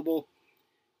 They're available.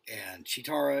 And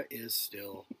Chitara is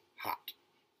still hot.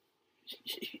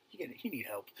 You need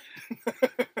help.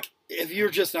 If you're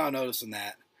just now noticing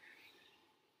that.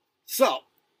 So,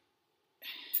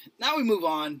 now we move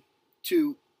on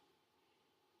to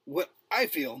what I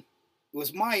feel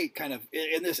was my kind of,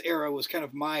 in this era, was kind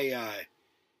of my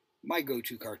my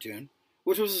go-to cartoon,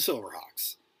 which was the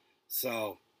Silverhawks.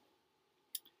 So,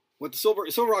 what the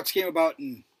Silverhawks came about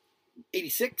in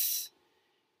 86,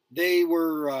 they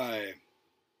were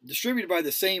distributed by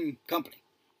the same company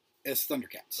as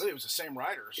Thundercats. It was the same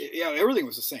writers. Yeah, everything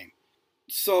was the same.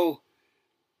 So,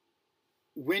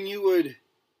 when you would,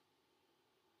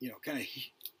 kind of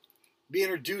be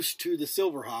introduced to the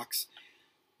Silverhawks,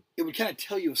 it would kind of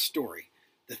tell you a story.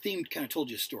 The theme kind of told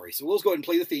you a story. So we'll just go ahead and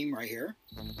play the theme right here.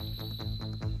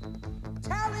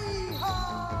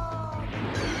 Tally-ho!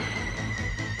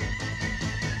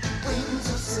 Wings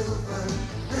of silver,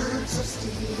 birds of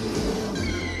steel.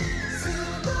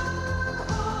 Silverhawks,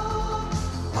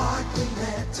 partly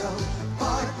metal,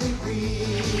 partly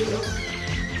real.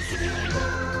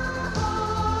 Silverhawks,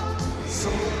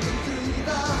 soaring through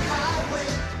the highway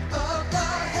of the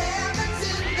heavens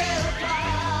in their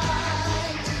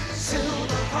flight.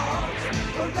 Silverhawks,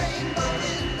 a rainbow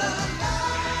in the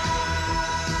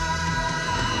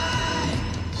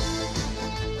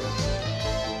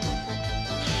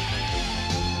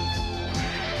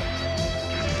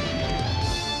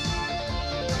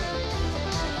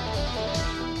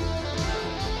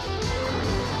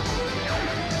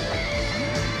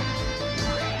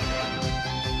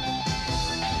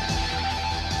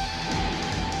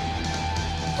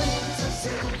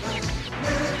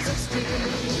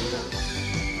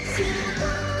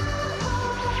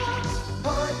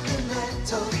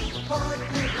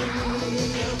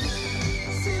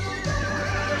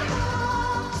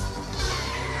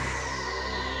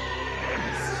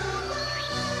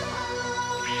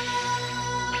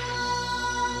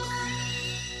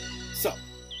So,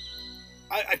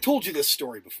 I told you this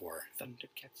story before.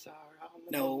 Thundercats are on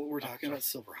the No, we're talking about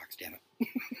Silverhawks, damn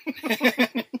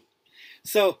it.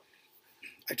 So,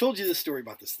 I told you this story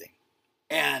about this thing.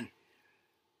 And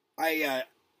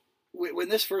when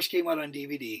this first came out on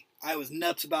DVD, I was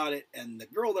nuts about it. And the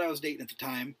girl that I was dating at the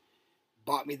time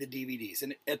bought me the DVDs.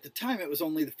 And at the time, it was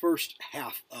only the first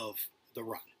half of the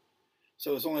run.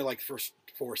 So it was only like the first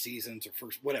 4 seasons or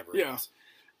first whatever it was.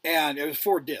 And it was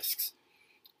 4 discs.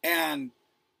 And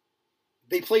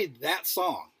they played that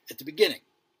song at the beginning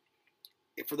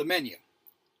for the menu.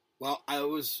 Well,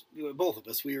 both of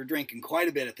us, we were drinking quite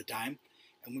a bit at the time,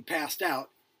 and we passed out,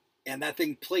 and that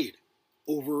thing played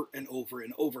over and over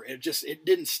and over. It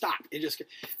didn't stop. Just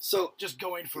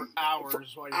going for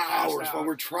hours while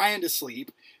we're trying to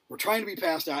sleep. We're trying to be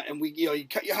passed out, and you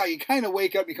kind of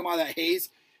wake up, you come out of that haze,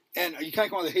 and you kind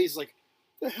of come out of the haze like,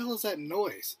 the hell is that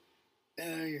noise?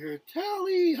 And you hear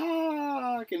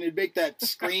Tally-hawk, and it'd make that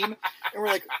scream, and we're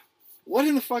like, what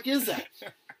in the fuck is that?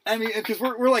 I mean, because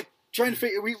we're like trying to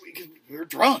figure, we were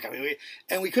drunk,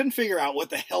 and we couldn't figure out what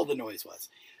the hell the noise was.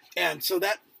 And so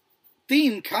that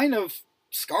theme kind of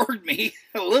scarred me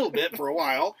a little bit for a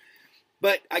while,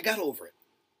 but I got over it.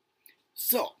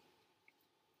 So,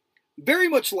 very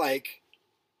much like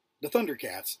the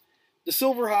Thundercats, the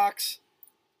Silverhawks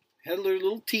had their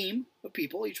little team of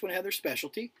people. Each one had their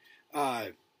specialty.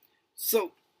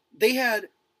 So they had,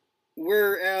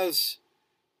 whereas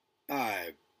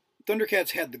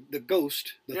Thundercats had the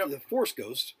Ghost, the Force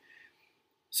Ghost,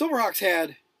 Silverhawks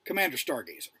had Commander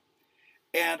Stargazer.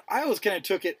 And I always kind of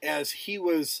took it as he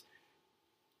was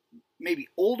maybe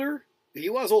older. He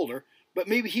was older, but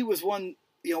maybe he was one,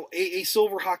 a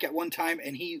Silverhawk at one time,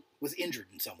 and he was injured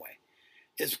in some way.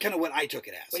 is kind of what I took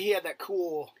it as. But he had that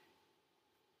cool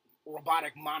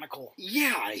robotic monocle.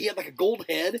 Yeah, he had like a gold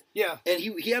head. Yeah. And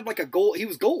he had like a gold, he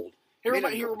was gold. He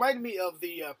reminded me of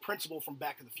the principal from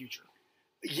Back to the Future.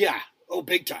 Yeah. Oh,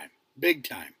 big time. Big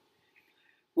time.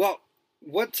 Well,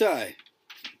 what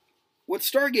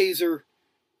Stargazer,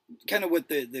 kind of what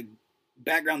the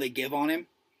background they give on him,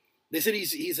 they said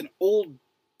he's an old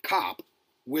cop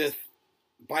with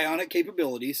bionic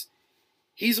capabilities.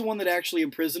 He's the one that actually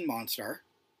imprisoned Monstar.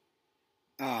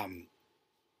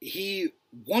 He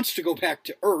wants to go back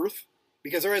to Earth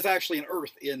because there is actually an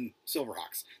Earth in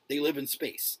Silverhawks. They live in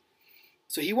space.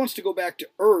 So he wants to go back to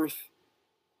Earth,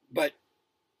 but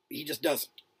he just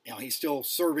doesn't. You know, he's still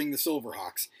serving the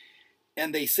Silverhawks.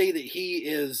 And they say that he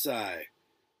is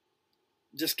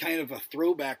just kind of a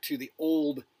throwback to the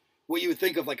old, what you would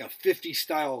think of like a 50s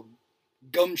style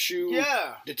gumshoe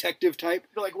detective type.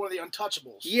 Like one of the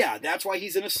Untouchables. Yeah, that's why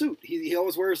he's in a suit. He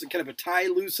always wears kind of a tie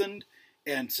loosened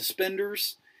and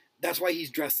suspenders. That's why he's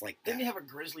dressed like that. Didn't he have a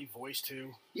grisly voice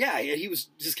too? Yeah, he was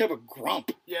just kind of a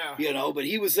grump. Yeah. You know, but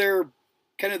he was their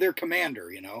kind of their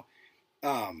commander, you know.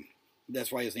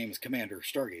 That's why his name is Commander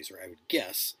Stargazer, I would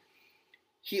guess.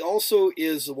 He also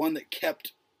is the one that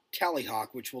kept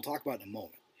Tallyhawk, which we'll talk about in a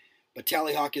moment. But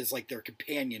Tallyhawk is like their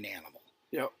companion animal.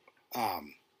 Yep.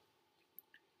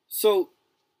 So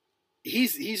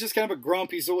he's just kind of a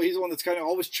grump. He's the one that's kind of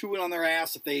always chewing on their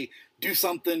ass if they do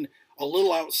something a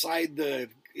little outside the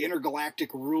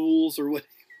intergalactic rules or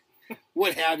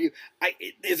what have you.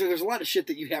 There's a lot of shit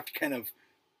that you have to kind of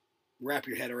wrap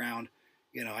your head around.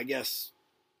 You know, I guess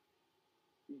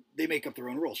they make up their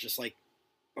own rules, just like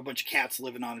a bunch of cats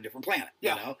living on a different planet.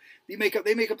 Yeah. You know,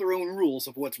 they make up their own rules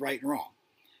of what's right and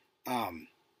wrong.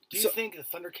 Do you think the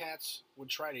Thundercats would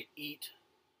try to eat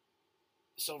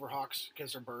Silverhawks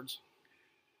because they're birds?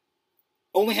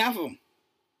 Only half of them,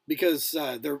 because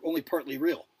they're only partly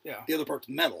real. Yeah. The other part's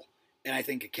metal, and I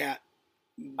think a cat.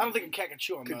 I don't think a cat can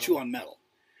chew on metal. Chew on metal.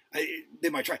 They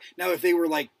might try. Now, if they were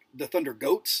like the Thunder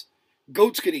Goats,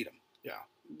 goats could eat them. Yeah.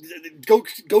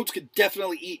 Goats could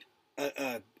definitely eat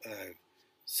a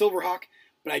Silverhawk,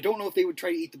 but I don't know if they would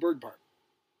try to eat the bird part.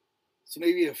 So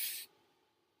maybe if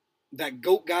that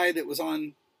goat guy that was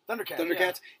on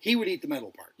Thundercats, he would eat the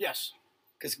metal part. Yes.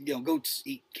 Because, you know, goats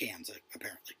eat cans,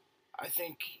 apparently. I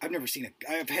think...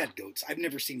 I've had goats. I've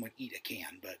never seen one eat a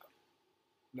can, but...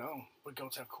 No, but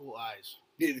goats have cool eyes.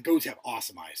 The goats have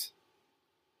awesome eyes.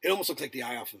 It almost looks like the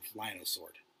eye off of Lionel's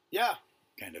sword. Yeah.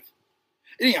 Kind of.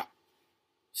 Anyhow,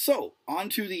 so, on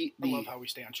to the... I love how we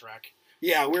stay on track.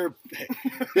 Yeah, we're...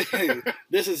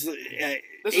 this is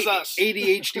us.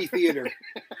 ADHD theater.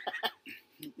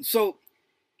 So,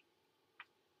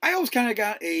 I always kind of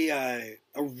got a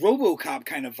RoboCop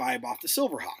kind of vibe off the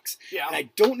Silverhawks. Yeah. And I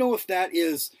don't know if that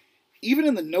is... Even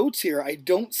in the notes here, I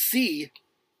don't see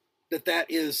that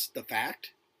is the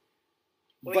fact.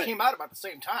 Well, they came out about the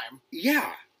same time.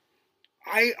 Yeah.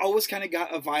 I always kind of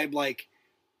got a vibe like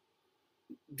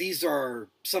these are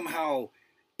somehow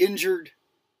injured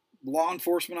law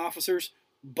enforcement officers,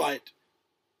 but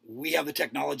we have the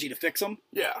technology to fix them.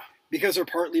 Yeah. Because they're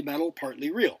partly metal,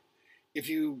 partly real. If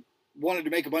you wanted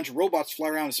to make a bunch of robots fly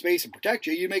around in space and protect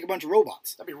you, you'd make a bunch of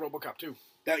robots. That'd be RoboCop 2.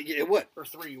 It would. Or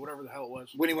 3, whatever the hell it was.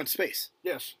 When he went to space.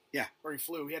 Yes. Yeah. Or he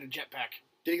flew. He had a jetpack.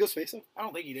 Did he go to space, though? I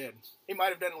don't think he did. He might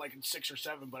have done it like in 6 or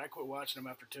 7, but I quit watching him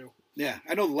after 2. Yeah.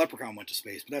 I know the Leprechaun went to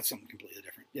space, but that's something completely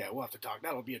different. Yeah, we'll have to talk.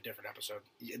 That'll be a different episode.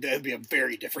 Yeah, that'd be a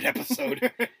very different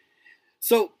episode.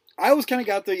 So, I always kind of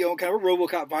got the, kind of a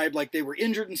RoboCop vibe, like they were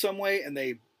injured in some way, and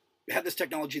they had this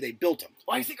technology, they built them.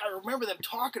 Well, I think I remember them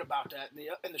talking about that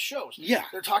in the shows. Yeah.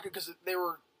 They're talking because they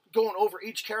were going over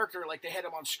each character, like they had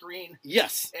him on screen.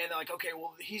 Yes. And they're like, okay,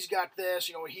 well, he's got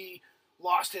this, he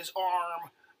lost his arm,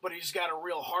 but he's got a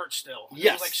real heart still. Yes.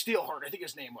 It was like Steelheart, I think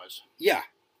his name was. Yeah.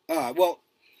 Well,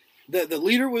 the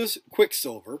leader was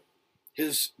Quicksilver.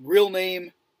 His real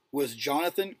name was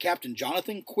Captain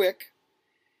Jonathan Quick,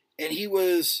 and he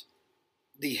was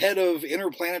the head of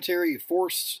Interplanetary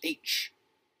Force H.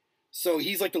 So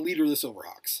he's like the leader of the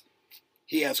Silverhawks.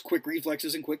 He has quick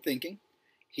reflexes and quick thinking.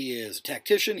 He is a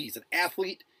tactician, he's an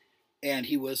athlete, and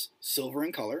he was silver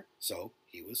in color, so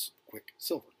he was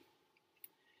Quicksilver.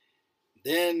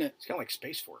 Then... It's kind of like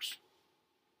Space Force.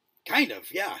 Kind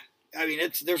of, yeah. I mean,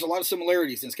 there's a lot of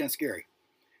similarities, and it's kind of scary.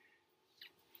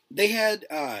 They had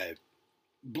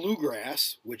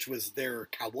Bluegrass, which was their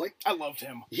cowboy. I loved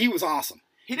him. He was awesome.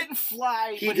 He didn't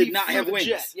fly, he but did he not flew have the wings.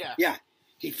 jet. Yeah. Yeah.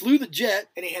 He flew the jet.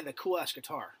 And he had the cool-ass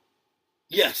guitar.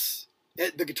 Yes.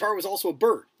 The guitar was also a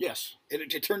bird. Yes.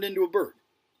 It turned into a bird.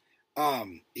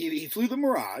 He flew the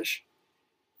Mirage,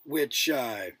 which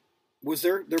was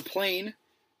their plane,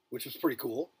 which was pretty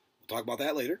cool. We'll talk about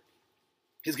that later.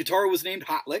 His guitar was named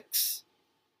Hot Licks,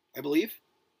 I believe.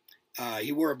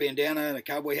 He wore a bandana and a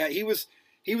cowboy hat. He was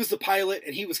the pilot,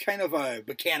 and he was kind of a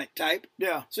mechanic type.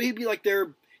 Yeah. So he'd be like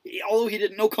their, although he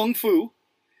didn't know Kung Fu,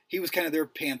 he was kind of their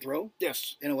panthro.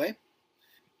 Yes. In a way.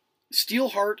 Steel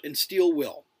Heart and Steel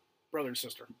Will. Brother and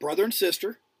sister. Brother and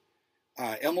sister.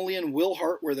 Emily and Will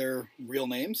Hart were their real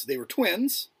names. They were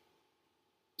twins.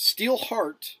 Steel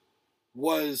Heart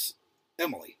was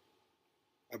Emily,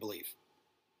 I believe.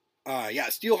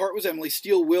 Steel Heart was Emily.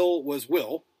 Steel Will was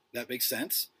Will. That makes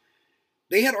sense.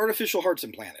 They had artificial hearts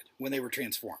implanted when they were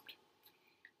transformed.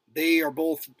 They are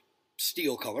both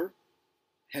steel color,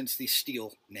 hence the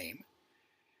steel name.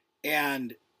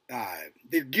 And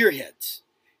they're gearheads.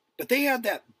 But they had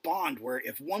that bond where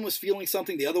if one was feeling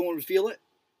something, the other one would feel it.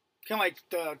 Kind of like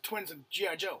the twins in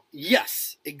G.I. Joe.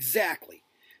 Yes, exactly.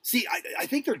 See, I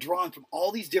think they're drawn from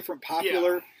all these different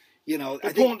popular, They're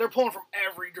pulling from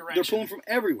every direction. They're pulling from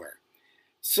everywhere.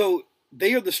 So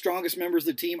they are the strongest members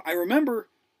of the team. I remember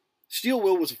Steel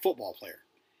Will was a football player.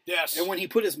 Yes. And when he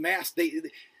put his mask,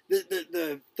 the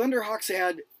Thunderhawks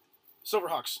had...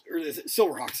 Silverhawks. Or the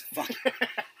Silverhawks. Fuck.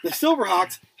 The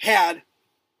Silverhawks had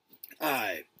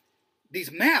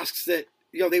these masks that,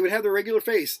 they would have their regular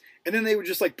face, and then they would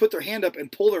just, put their hand up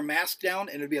and pull their mask down,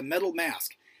 and it would be a metal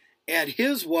mask. And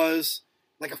his was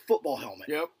like a football helmet.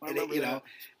 Yep, I remember that.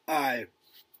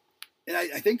 And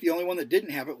I think the only one that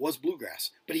didn't have it was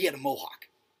Bluegrass, but he had a mohawk.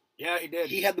 Yeah, he did.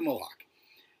 He had the mohawk.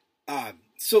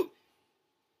 So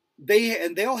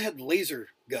they all had laser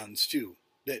guns too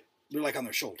that were on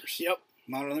their shoulders. Yep,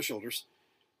 mounted on their shoulders.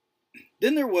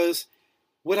 Then there was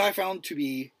what I found to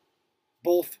be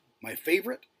both my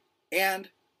favorite and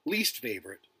least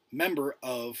favorite member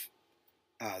of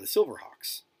the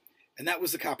Silverhawks, and that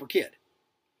was the Copper Kid.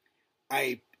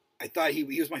 I thought he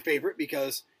was my favorite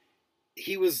because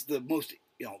he was the most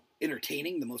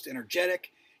entertaining, the most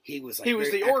energetic. He was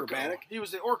the acrobatic. Orko. He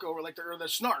was the Orko, or the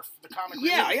Snarf, the comic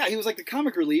relief. Yeah, he was like the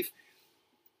comic relief,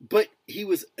 but he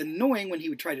was annoying when he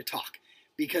would try to talk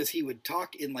because he would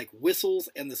talk in whistles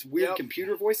and this weird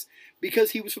computer voice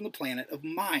because he was from the planet of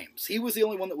mimes. He was the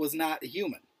only one that was not a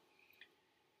human.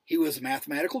 He was a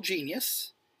mathematical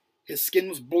genius. His skin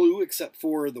was blue except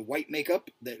for the white makeup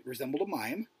that resembled a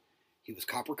mime. He was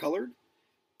copper-colored.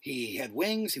 He had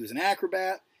wings. He was an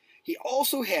acrobat. He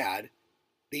also had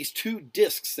these 2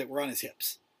 discs that were on his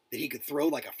hips that he could throw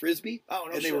like a frisbee,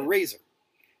 and they were razor.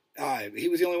 He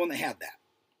was the only one that had that.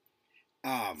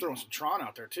 Throwing some Tron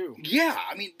out there too. Yeah,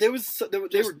 I mean they were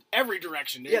every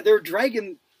direction. Dude. Yeah, they were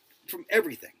dragging from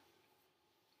everything.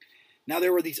 Now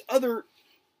there were these other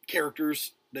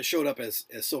characters that showed up as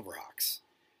Silverhawks.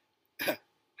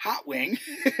 Hot Wing.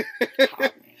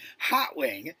 Hot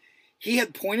Wing. He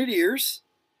had pointed ears,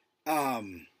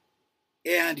 and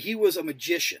he was a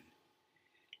magician.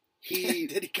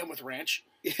 Did he come with ranch?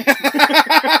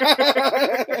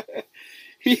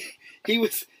 he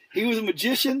was a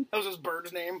magician. That was his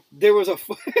bird's name. There was a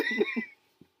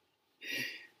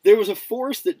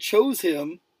force that chose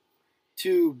him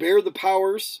to bear the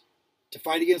powers to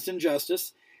fight against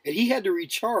injustice, and he had to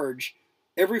recharge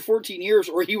every 14 years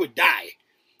or he would die.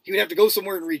 He would have to go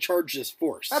somewhere and recharge this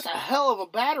force. That's a hell of a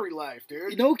battery life,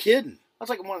 dude. No kidding. That's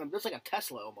like one of them. That's like a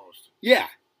Tesla almost. Yeah,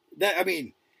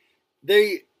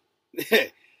 they.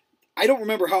 I don't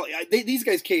remember how these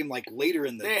guys came later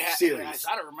in the series.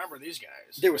 I don't remember these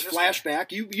guys. There was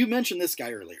flashback. You mentioned this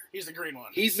guy earlier. He's the green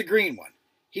one. He's the green one.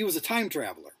 He was a time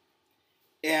traveler,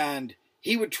 and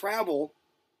he would travel.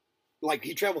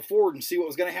 He'd travel forward and see what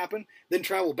was going to happen, then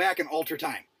travel back and alter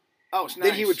time. Oh, it's nice.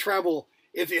 Then he would travel.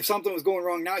 If something was going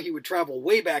wrong now, he would travel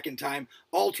way back in time,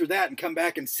 alter that, and come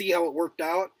back and see how it worked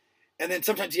out. And then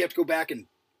sometimes you have to go back and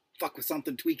fuck with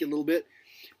something, tweak it a little bit.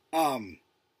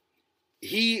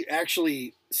 He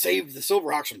actually saved the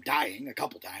Silverhawks from dying a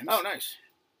couple times. Oh, nice.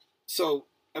 So,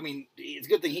 it's a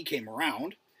good thing he came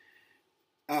around.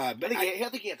 But I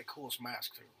think he had the coolest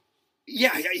mask, too.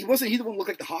 Yeah, wasn't he the one that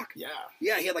looked like the Hawk? Yeah.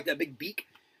 Yeah, he had that big beak.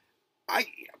 I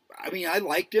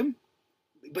liked him,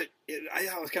 but I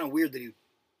thought it was kind of weird that he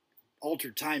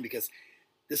altered time because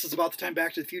this is about the time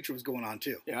Back to the Future was going on,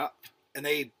 too. Yeah. And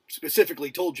they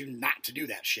specifically told you not to do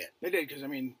that shit. They did, because,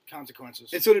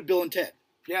 consequences. And so did Bill and Ted.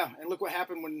 Yeah, and look what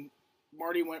happened when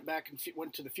Marty went back and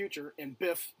went to the future, and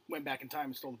Biff went back in time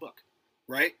and stole the book.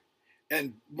 Right?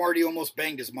 And Marty almost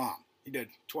banged his mom. He did.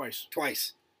 Twice.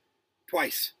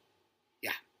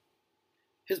 Yeah.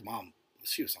 His mom,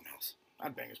 she was something else.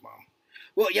 I'd bang his mom.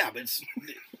 Well, yeah, but it's,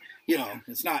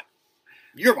 it's not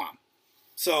your mom.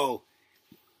 So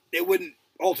it wouldn't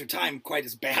alter time quite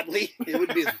as badly. It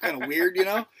would be kind of weird,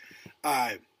 That's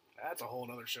That's a whole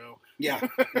nother show. Yeah,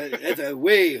 that's a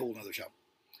way whole nother show.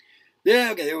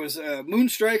 Yeah, okay, there was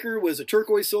Moonstriker was a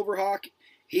turquoise Silverhawk.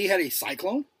 He had a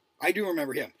cyclone. I do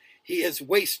remember him. His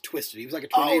waist twisted. He was like a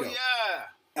tornado. Oh,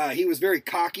 yeah. He was very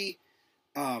cocky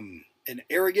and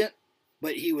arrogant,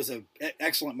 but he was an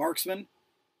excellent marksman.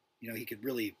 You know, he could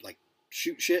really, like,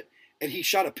 shoot shit. And he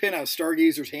shot a pin out of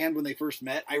Stargazer's hand when they first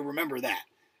met. I remember that.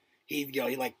 He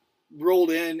like,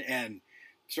 rolled in, and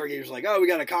Stargazer's like, oh, we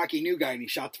got a cocky new guy, and he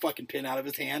shot the fucking pin out of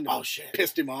his hand. Oh, shit.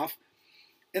 Pissed him off.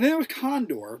 And then there was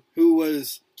Condor, who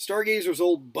was Stargazer's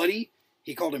old buddy.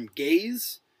 He called him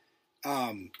Gaze.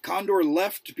 Condor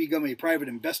left to become a private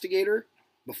investigator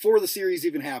before the series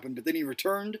even happened, but then he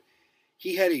returned.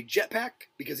 He had a jetpack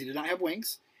because he did not have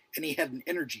wings, and he had an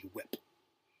energy whip.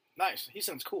 Nice. He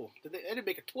sounds cool. They didn't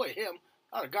make a toy of him.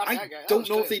 I would have got that guy. I don't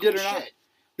know if they did or not.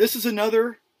 This is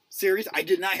another series. I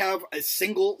did not have a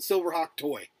single Silverhawk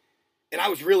toy, and I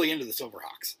was really into the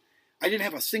Silverhawks. I didn't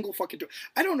have a single fucking toy.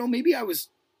 I don't know. Maybe I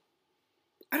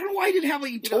don't know why I didn't have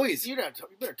any toys. You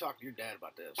better talk to your dad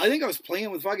about this. I think I was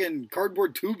playing with fucking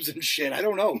cardboard tubes and shit. I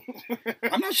don't know.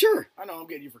 I'm not sure. I know I'm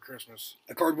getting you for Christmas.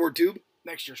 A cardboard tube?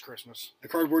 Next year's Christmas. A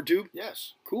cardboard tube?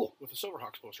 Yes. Cool. With a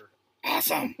Silverhawks poster.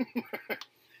 Awesome.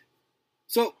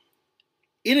 So,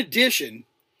 in addition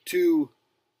to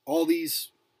all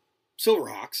these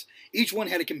Silverhawks, each one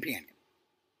had a companion.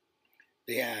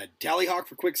 They had Tallyhawk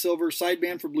for Quicksilver,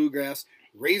 Sideband for Bluegrass,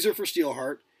 Razor for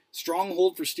Steelheart,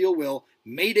 Stronghold for Steel Will,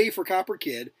 Mayday for Copper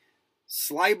Kid,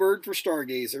 Slybird for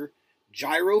Stargazer,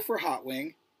 Gyro for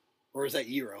Hotwing, or is that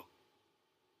Euro?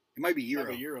 It might be Euro.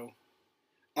 Might be Euro.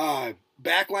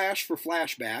 Backlash for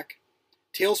Flashback,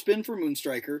 Tailspin for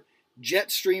Moonstriker,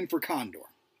 Jetstream for Condor.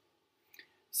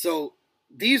 So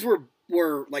these were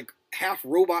like half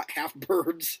robot, half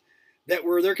birds that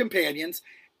were their companions,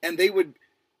 and they would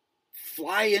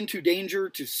fly into danger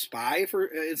to spy for,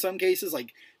 in some cases,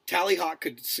 like Tallyhawk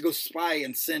could go spy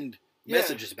and send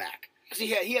messages back. Because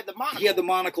he had the monocle. He had the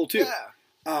monocle too.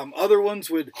 Yeah. Other ones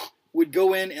would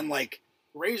go in and like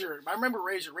Razor. I remember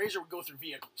Razor. Razor would go through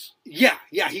vehicles. Yeah.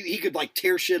 He could like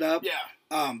tear shit up.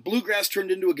 Yeah. Bluegrass turned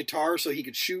into a guitar so he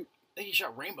could shoot. I think he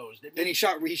shot rainbows, didn't he? And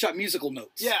he shot musical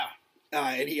notes. Yeah.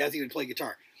 And he would play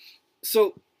guitar.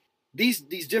 So these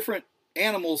different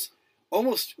animals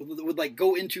almost would like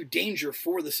go into danger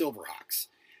for the Silverhawks.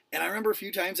 And I remember a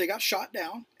few times they got shot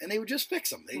down, and they would just fix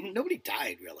them. Nobody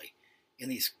died really in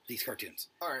these cartoons.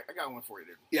 All right, I got one for you,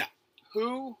 dude. Yeah.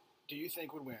 Who do you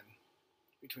think would win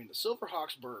between the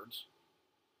Silverhawks birds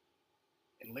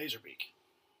and Laserbeak?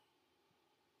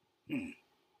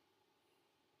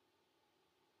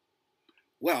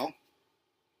 Well,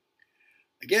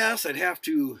 I guess I'd have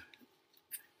to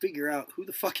figure out who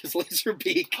the fuck is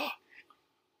Laserbeak.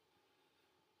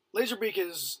 Laserbeak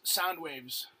is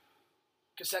Soundwave's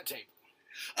cassette tape.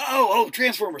 Oh,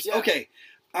 Transformers. Yeah. Okay.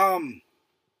 I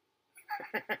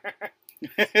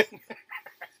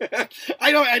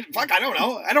don't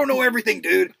know. I don't know everything,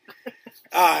 dude.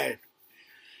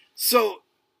 So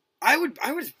I would,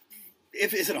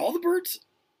 is it all the birds?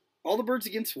 All the birds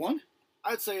against one?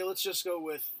 I'd say let's just go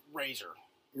with Razor.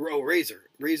 Oh, Razor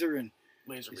and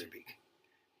Laserbeak.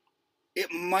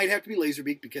 It might have to be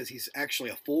Laserbeak because he's actually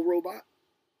a full robot.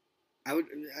 I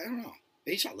don't know.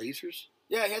 He shot lasers.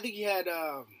 Yeah, I think he had, he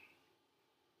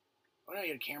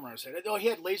had a camera on his head. No, he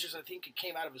had lasers, I think it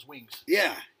came out of his wings.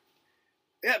 Yeah.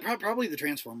 Yeah, probably the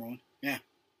Transformer one. Yeah.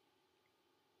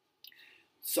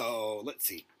 So, let's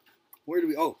see. Where do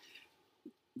we,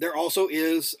 there also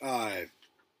is, a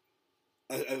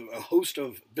host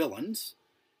of villains.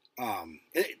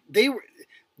 The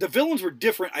villains were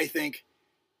different, I think,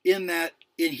 in that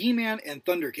in He-Man and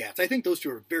Thundercats, I think those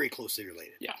two are very closely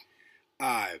related. Yeah.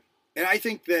 And I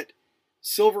think that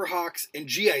Silverhawks and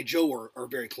G.I. Joe are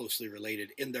very closely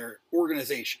related in their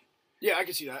organization. Yeah, I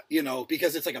can see that. You know,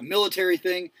 because it's like a military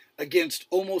thing against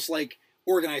almost like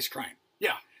organized crime.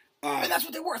 Yeah. And that's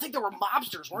what they were. I think they were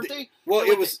mobsters, weren't they? Well,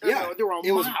 they it was, they were a mob.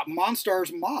 Was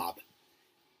Monstar's mob.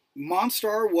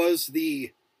 Monstar was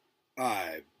the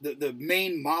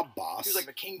main mob boss. He was like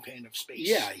the kingpin of space.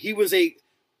 Yeah, he was a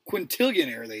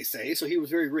quintillionaire, they say, so he was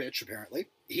very rich, apparently.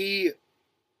 He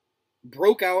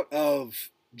broke out of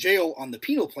jail on the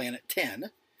penal planet 10.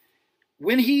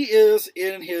 When he is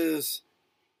in his,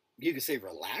 you could say,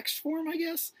 relaxed form, I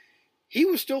guess, he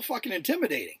was still fucking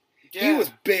intimidating. Yeah. He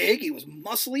was big, he was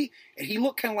muscly, and he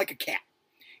looked kind of like a cat.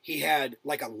 He had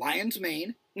like a lion's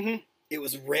mane. Mm-hmm. It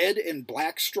was red and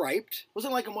black striped.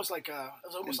 Wasn't it almost like it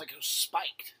was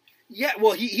spiked? Yeah,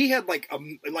 well, he had like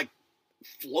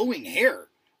flowing hair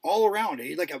all around it. He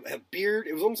had like a beard.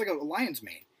 It was almost like a lion's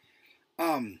mane.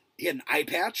 He had an eye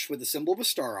patch with the symbol of a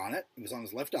star on it. It was on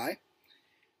his left eye.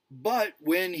 But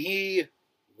when he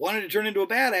wanted to turn into a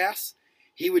badass,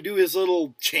 he would do his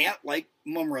little chant like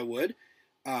Mumra would.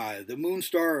 The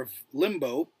Moonstar of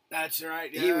Limbo. That's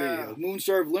right. He would,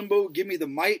 Moonstar of Limbo, give me the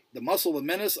might, the muscle, the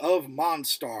menace of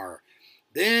Monstar.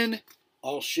 Then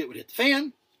all shit would hit the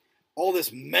fan. All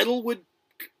this metal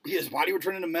his body would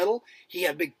turn into metal. He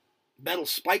had big metal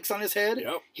spikes on his head.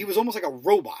 Yep. He was almost like a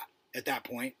robot at that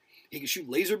point. He could shoot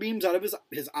laser beams out of his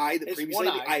eye that previously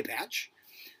had the eye patch.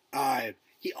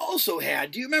 He also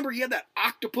had, do you remember he had that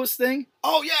octopus thing?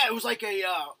 Oh yeah, it was like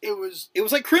it was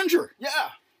like Cringer. Yeah.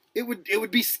 It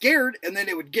would be scared and then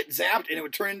it would get zapped and it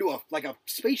would turn into a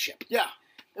spaceship. Yeah.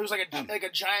 It was like a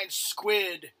giant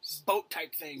squid boat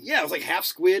type thing. Yeah, it was like half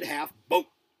squid, half boat.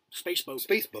 Space boat.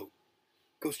 Space boat.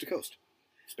 Coast to coast.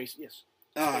 Space, yes.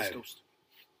 Space coast.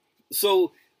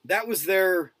 So that was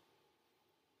their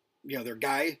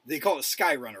guy. They call it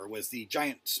Skyrunner, was the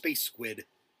giant space squid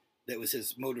that was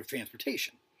his mode of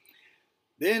transportation.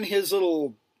 Then his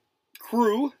little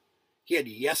crew, he had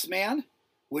Yes Man,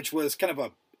 which was kind of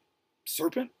a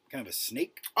serpent, kind of a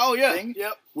snake thing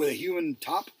with a human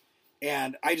top.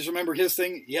 And I just remember his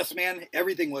thing, Yes Man,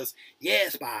 everything was,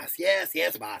 yes, boss,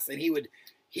 yes, boss. And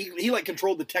he like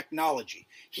controlled the technology.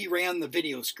 He ran the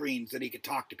video screens that he could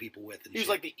talk to people with. And he was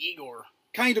like the Igor.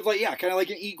 Kind of like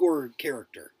an Igor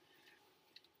character.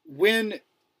 When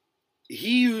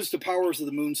he used the powers of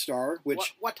the Moonstar,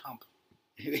 which... What hump?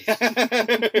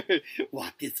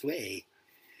 Walk this way.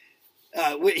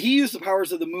 He used the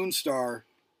powers of the Moonstar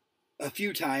a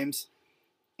few times.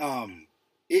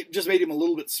 It just made him a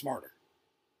little bit smarter.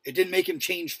 It didn't make him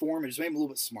change form. It just made him a little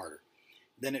bit smarter.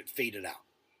 Then it faded out.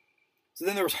 So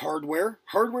then there was Hardware.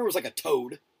 Hardware was like a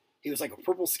toad. He was like a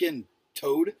purple-skinned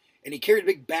toad. And he carried a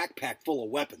big backpack full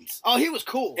of weapons. Oh, he was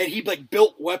cool. And he like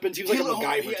built weapons. He was like a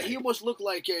MacGyver type. He almost looked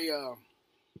like a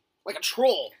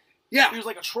troll. Yeah. He was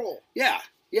like a troll. Yeah,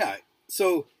 yeah.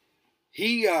 So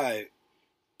he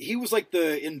was like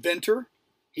the inventor.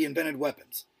 He invented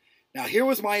weapons. Now here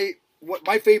was my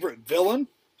favorite villain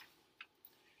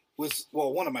was,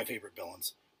 well, one of my favorite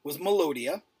villains was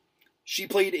Melodia. She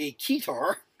played a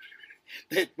keytar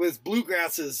that was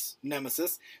Bluegrass's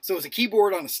nemesis. So it was a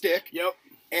keyboard on a stick. Yep.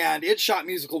 And it shot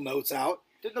musical notes out.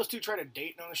 Didn't those two try to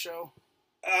date on the show?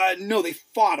 No, they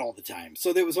fought all the time.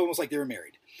 So it was almost like they were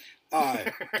married.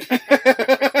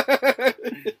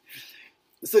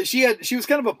 So she was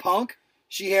kind of a punk.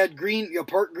 She had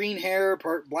part green hair,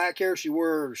 part black hair. She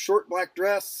wore a short black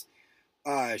dress.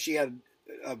 She had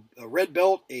a red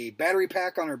belt, a battery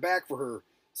pack on her back for her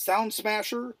sound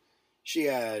smasher. She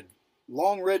had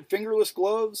long red fingerless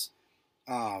gloves.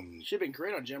 She'd been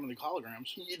great on Gem and the Holograms.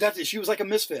 She was like a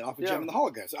misfit off of Gem and the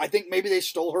Holograms. I think maybe they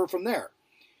stole her from there.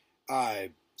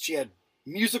 She had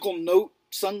musical note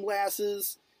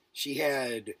sunglasses. She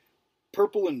had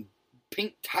purple and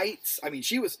pink tights. I mean,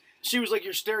 she was like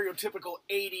your stereotypical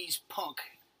 80s punk.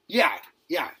 Yeah,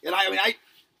 yeah. And I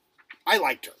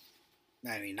liked her.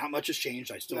 I mean, not much has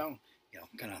changed. I still,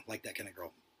 kind of like that kind of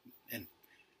girl.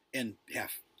 And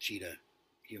half cheetah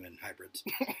human hybrids.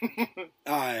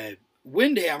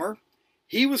 Windhammer,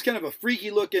 he was kind of a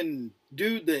freaky looking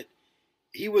dude that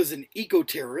he was an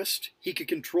eco-terrorist. He could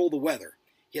control the weather.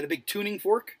 He had a big tuning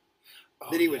fork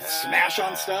that he would smash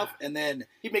on stuff, and then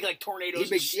he'd make like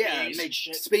tornadoes. He'd make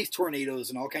space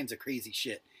tornadoes and all kinds of crazy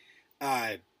shit.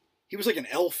 He was like an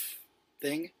elf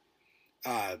thing.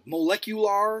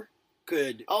 Molecular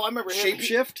could I remember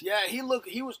shapeshift.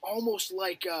 He was almost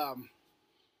like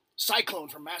Cyclone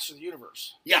from Masters of the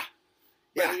Universe. Yeah.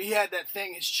 Yeah, he had that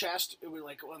thing. His chest. It was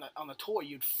like on the toy.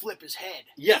 You'd flip his head.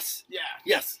 Yes. Yeah.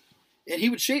 Yes. And he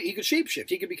could shapeshift.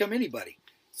 He could become anybody.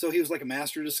 So he was like a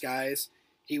master of disguise.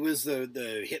 He was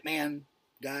the hitman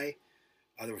guy.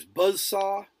 There was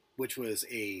Buzzsaw, which was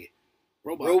a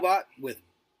robot with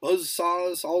buzz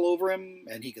saws all over him,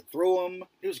 and he could throw them.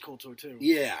 He was a cool toy too.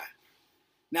 Yeah.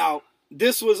 Now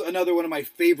this was another one of my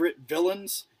favorite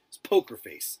villains. It's Poker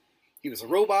Face. He was a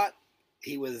robot.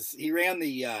 He ran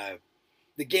the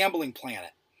gambling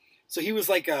planet. So he was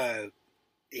like just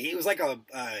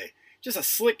a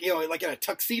slick, like in a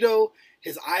tuxedo.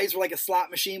 His eyes were like a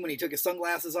slot machine when he took his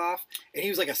sunglasses off, and he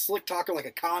was like a slick talker, like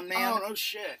a con man. Oh no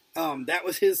shit. That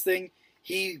was his thing.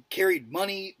 He carried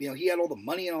money. He had all the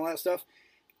money and all that stuff,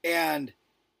 and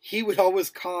he would always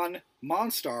con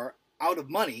Monstar out of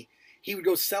money. He would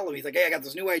go sell him. He's like, "Hey, I got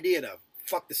this new idea to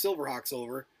fuck the Silverhawks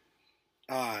over.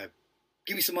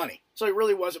 Give me some money." So he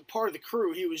really wasn't part of the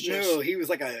crew. He was just... No, he was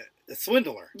like a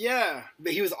swindler. Yeah.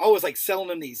 But he was always like selling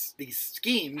them these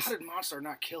schemes. How did Monstar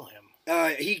not kill him?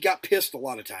 He got pissed a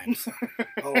lot of times.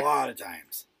 Then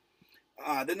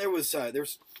there was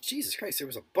Jesus Christ, there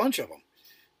was a bunch of them.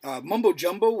 Mumbo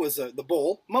Jumbo was the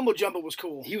bull. Mumbo Jumbo was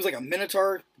cool. He was like a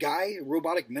minotaur guy, a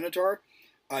robotic minotaur.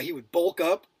 He would bulk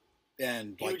up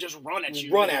and he would just run at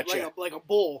you. Like a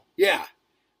bull. Yeah.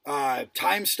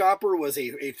 Time Stopper was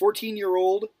a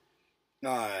 14-year-old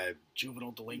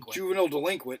juvenile delinquent. Juvenile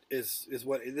delinquent is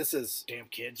what this is. Damn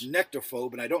kids.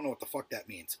 Nectophobe, and I don't know what the fuck that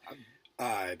means.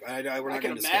 I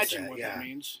can imagine what that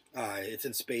means. It's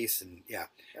in space, and yeah.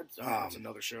 That's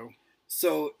another show.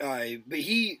 So, but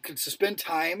he could suspend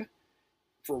time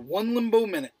for 1 limbo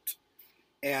minute,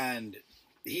 and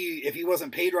if he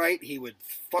wasn't paid right, he would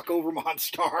fuck over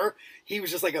Monstar. He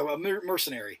was just like a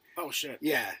mercenary. Oh shit.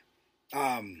 Yeah.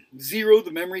 Zero,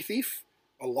 the memory thief,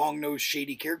 a long-nosed,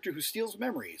 shady character who steals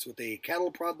memories with a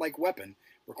cattle prod-like weapon,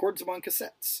 records them on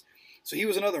cassettes. So he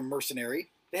was another mercenary.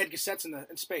 They had cassettes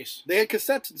in space. They had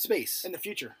cassettes in space. In the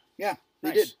future. Yeah, they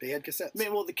Nice. did. They had cassettes.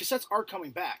 Man, well, the cassettes are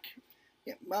coming back.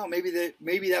 Yeah, well, maybe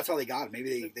that's how they got it.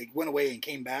 Maybe they went away and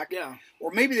came back. Yeah.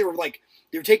 Or maybe they were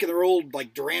taking their old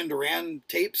like Duran Duran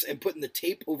tapes and putting the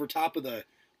tape over top of the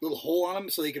little hole on them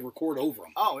so they could record over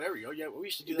them. Oh, there we go. Yeah, we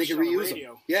used to do They this could on the reuse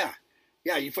radio. them. Yeah.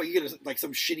 Yeah, you get like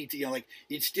some shitty, like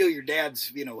you'd steal your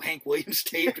dad's, Hank Williams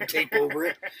tape and tape over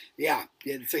it. Yeah.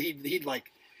 So he'd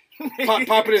like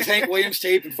pop in his Hank Williams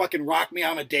tape and fucking Rock Me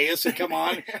Amadeus and come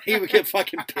on. He would get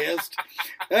fucking pissed.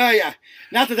 Oh yeah.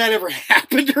 Not that ever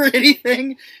happened or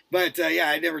anything, but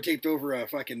yeah, I never taped over a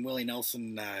fucking Willie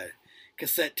Nelson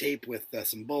cassette tape with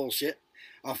some bullshit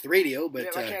off the radio. But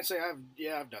yeah, I can't say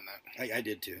I've done that. I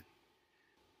did too.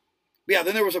 But yeah,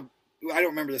 then there was I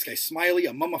don't remember this guy, Smiley,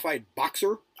 a mummified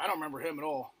boxer. I don't remember him at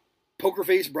all. Poker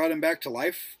Face brought him back to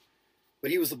life,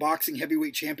 but he was the boxing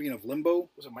heavyweight champion of Limbo.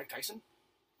 Was it Mike Tyson?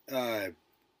 I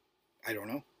don't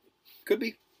know. Could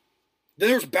be. Then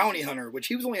there's Bounty Hunter, which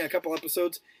he was only in a couple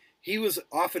episodes. He was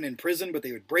often in prison, but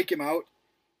they would break him out,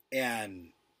 and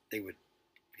they would,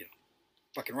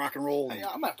 fucking rock and roll. I'm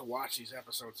gonna have to watch these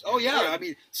episodes. Oh yeah, I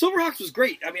mean, Silverhawks was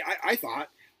great. I mean, I thought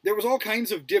there was all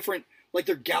kinds of different, like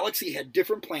their galaxy had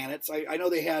different planets. I know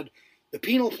they had the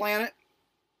Penal Planet,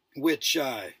 which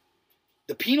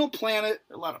the Penal Planet.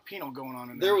 There's a lot of penal going on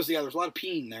in there. There's a lot of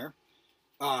peen there.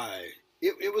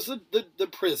 It was the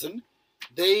prison.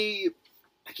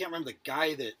 I can't remember the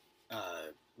guy that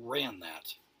ran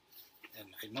that, and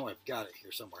I know I've got it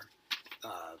here somewhere.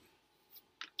 Oh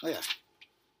yeah,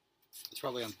 it's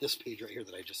probably on this page right here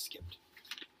that I just skipped.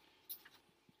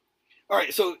 All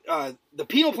right, so the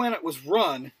Penal Planet was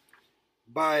run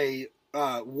by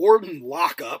Warden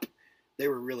Lockup. They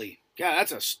were really they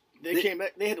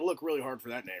had to look really hard for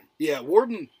that name. Yeah,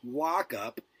 Warden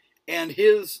Lockup and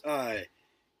his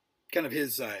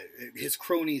his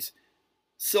cronies,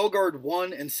 Selgard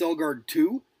 1 and Selgard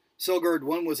 2. Selgard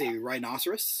 1 was a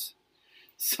rhinoceros.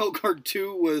 Selgard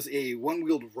 2 was a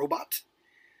one-wheeled robot.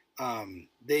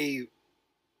 They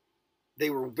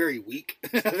were very weak.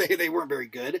 they weren't very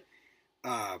good.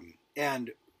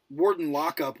 And Warden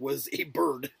Lockup was a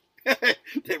bird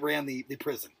that ran the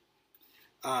prison.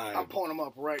 I'm pulling them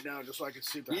up right now just so I can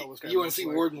see what the hell this guy You want to looks see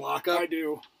like. Warden Lockup? I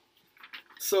do.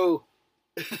 So,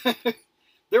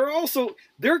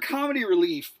 their comedy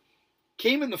relief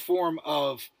came in the form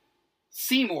of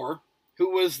Seymour,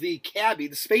 who was the cabbie,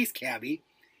 the space cabbie,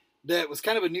 that was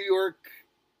kind of a New York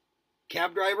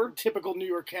cab driver. Typical New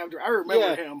York cab driver. I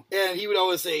remember him. And he would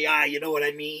always say, you know what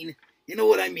I mean? You know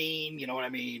what I mean? You know what I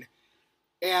mean?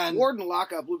 And Warden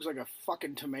Lockup looks like a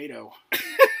fucking tomato.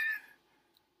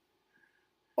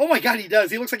 Oh my God, he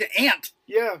does. He looks like an ant.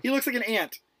 Yeah. He looks like an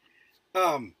ant.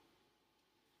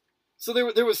 So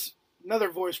there was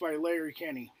another voice by Larry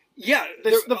Kenny. Yeah,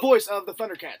 the voice of the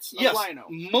Thundercats. Yes, Lino.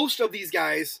 Most of these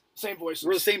guys same voices.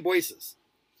 Were the same voices.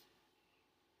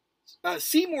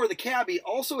 Seymour the cabbie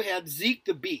also had Zeke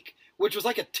the Beak, which was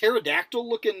like a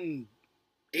pterodactyl-looking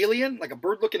alien, like a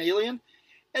bird-looking alien.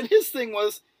 And his thing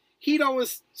was, he'd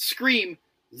always scream,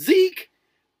 Zeke!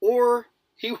 Or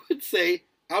he would say,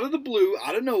 out of the blue,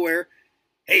 out of nowhere,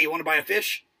 hey, you want to buy a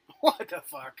fish? What the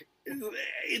fuck?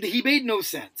 He made no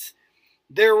sense.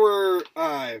 There was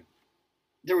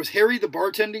Harry the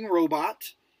bartending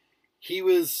robot. He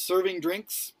was serving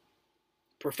drinks.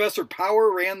 Professor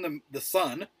Power ran the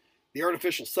sun, the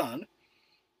artificial sun.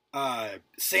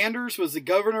 Sanders was the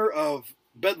governor of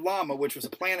Bedlama, which was a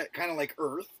planet kind of like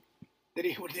Earth.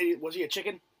 Was he a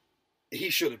chicken? He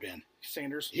should have been.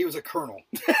 Sanders. He was a colonel.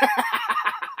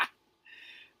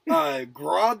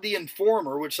 Grodd the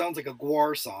Informer, which sounds like a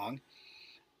Gwar song.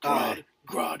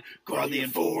 Grodd the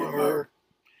Informer.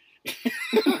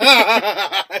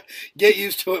 Get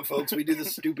used to it, folks. We do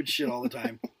this stupid shit all the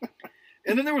time.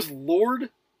 And then there was Lord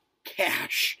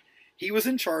Cash. He was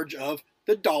in charge of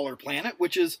the Dollar Planet,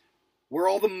 which is where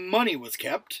all the money was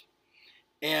kept.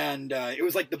 and it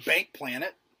was like the bank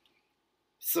planet.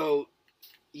 So,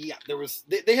 yeah,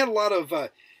 they had a lot of. I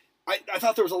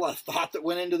thought there was a lot of thought that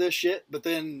went into this shit, but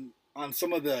then on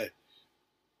some of the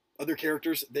other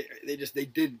characters, they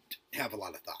didn't have a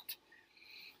lot of thought.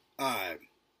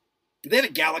 They had a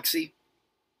galaxy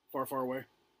Far, far away.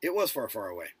 It was far, far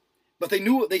away, but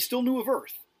they still knew of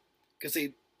Earth because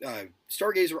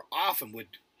Stargazer often would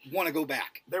want to go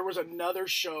back. There was another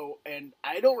show, and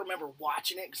I don't remember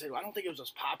watching it because I don't think it was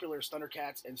as popular as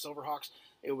Thundercats and Silverhawks.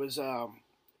 It was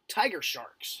Tiger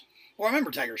Sharks. Well, I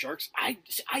remember Tiger Sharks. I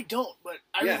don't, but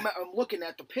I'm looking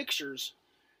at the pictures.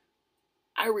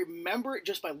 I remember it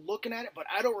just by looking at it, but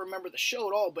I don't remember the show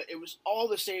at all. But it was all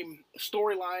the same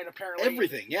storyline, apparently.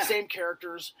 Everything, yeah. Same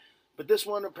characters. But this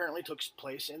one apparently took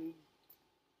place in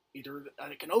either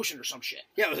like an ocean or some shit.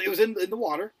 Yeah, it was in the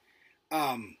water.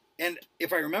 And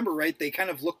if I remember right, they kind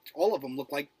of all of them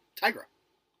looked like Tigra.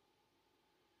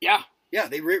 Yeah. Yeah,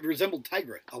 they resembled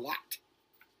Tigra a lot.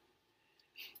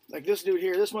 Like this dude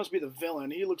here, this must be the villain.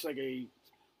 He looks like a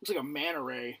manta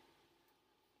ray.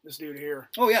 This dude here.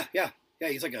 Oh yeah. Yeah,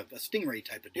 he's like a stingray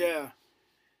type of dude.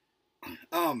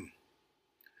 Yeah.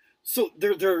 So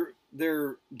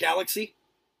their galaxy,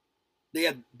 they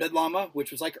had Bedlama,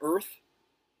 which was like Earth,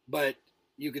 but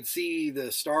you could see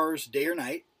the stars day or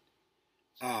night.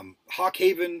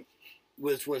 Hawkhaven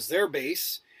was their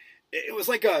base. It was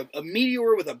like a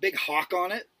meteor with a big hawk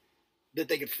on it that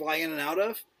they could fly in and out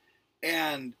of,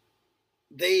 and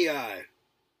they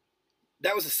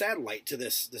that was a satellite to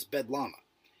this Bedlama.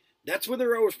 That's what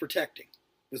they're always protecting,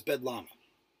 was Bedlama.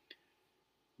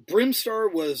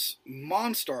 Brimstar was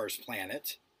Monstar's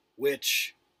planet,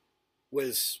 which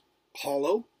was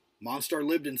hollow. Monstar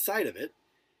lived inside of it,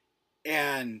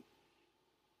 and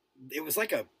it was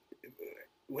like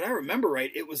when I remember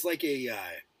right, it was like a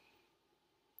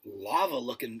lava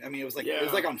looking. I mean, it was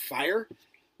like on fire.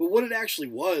 But what it actually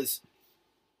was,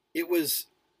 it was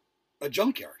a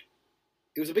junkyard.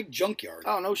 It was a big junkyard.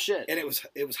 Oh no shit! And it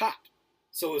was hot,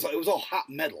 so it was all hot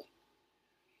metal.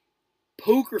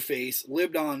 Pokerface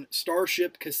lived on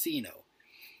Starship Casino.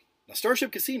 Now,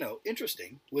 Starship Casino,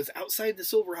 interesting, was outside the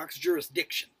Silverhawks'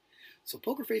 jurisdiction, so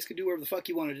Pokerface could do whatever the fuck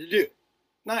he wanted to do.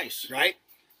 Nice, right?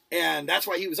 And that's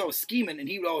why he was always scheming, and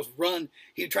he would always run.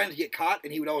 He would try to get caught,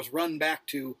 and he would always run back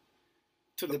to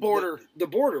the border. The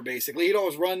border, basically. He'd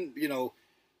always run to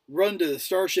the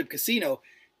Starship Casino,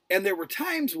 and there were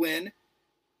times when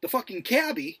the fucking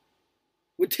cabbie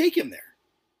would take him there.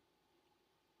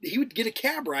 He would get a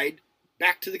cab ride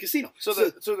back to the casino. So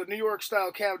the New York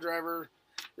style cab driver,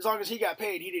 as long as he got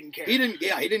paid, he didn't care. He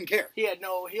didn't care. He had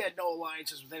no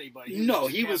alliances with anybody.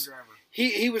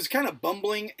 He was kind of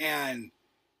bumbling and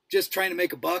just trying to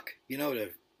make a buck,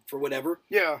 for whatever.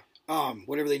 Yeah.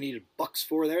 Whatever they needed bucks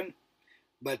for then.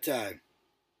 But then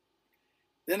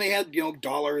they had,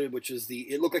 Dollar, which is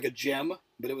it looked like a gem,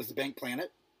 but it was the bank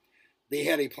planet. They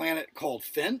had a planet called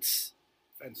Fence.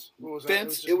 Fence. What was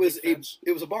Fence. that?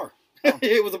 It was a bar. Oh.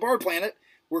 It was a bar planet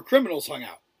where criminals hung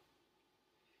out.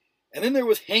 And then there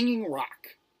was Hanging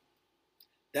Rock.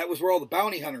 That was where all the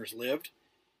bounty hunters lived.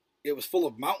 It was full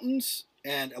of mountains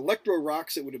and electro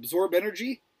rocks that would absorb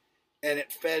energy, and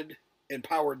it fed and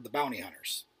powered the bounty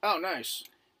hunters. Oh, nice.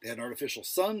 They had an artificial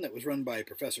sun that was run by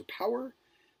Professor Power.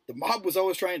 The mob was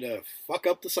always trying to fuck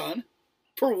up the sun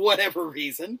for whatever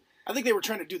reason. I think they were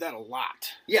trying to do that a lot.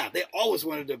 Yeah, they always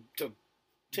wanted to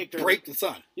break the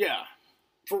sun. Yeah.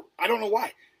 I don't know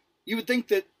why. You would think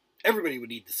that everybody would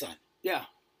need the sun. Yeah.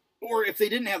 Or if they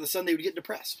didn't have the sun, they would get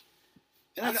depressed.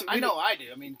 And I know I do.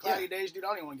 I mean, cloudy days, dude, I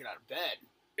don't even want to get out of bed.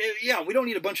 Yeah, we don't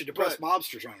need a bunch of depressed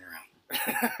mobsters running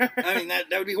around. I mean, that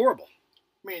would be horrible.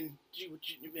 I mean, you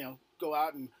go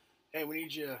out and, hey, we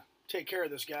need you to take care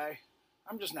of this guy.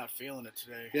 I'm just not feeling it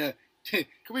today. Yeah. Can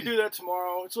we do that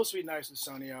tomorrow? It's supposed to be nice and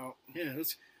sunny out. Yeah,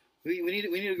 we need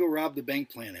to go rob the bank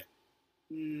planet.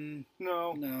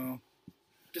 No.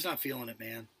 Just not feeling it,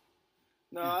 man.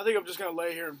 No, I think I'm just going to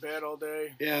lay here in bed all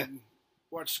day. Yeah. And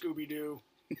watch Scooby-Doo.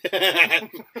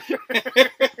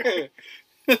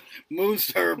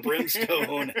 Moonstar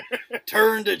Brimstone,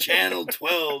 turn to channel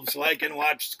 12 so I can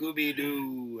watch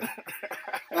Scooby-Doo.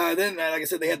 Then, like I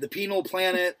said, they had the penal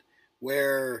planet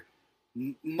where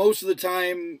most of the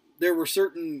time there were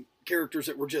certain characters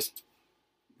that were just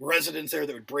residents there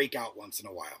that would break out once in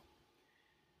a while.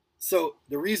 So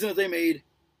the reason that they made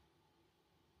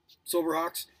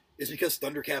Silverhawks is because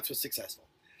Thundercats was successful.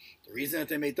 The reason that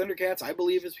they made Thundercats, I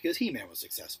believe, is because He-Man was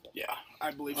successful. Yeah,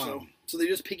 I believe so. So they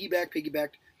just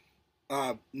piggybacked.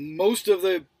 Most of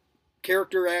the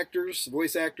character actors,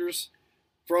 voice actors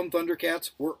from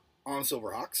Thundercats were on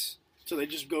Silverhawks. So they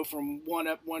just go from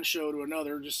one show to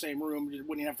another, just same room. You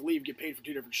wouldn't have to leave, get paid for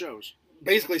 2 different shows.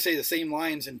 Basically say the same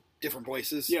lines in different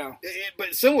voices. Yeah.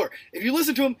 But similar. If you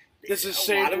listen to them, This is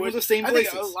a lot of them are the same voices.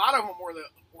 I think a lot of them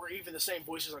were even the same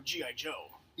voices on G.I. Joe.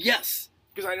 Yes.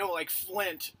 Because I know, like,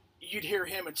 Flint, you'd hear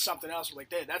him and something else,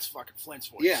 like, that's fucking Flint's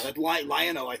voice. Yeah, that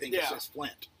Lion-O, I think, is just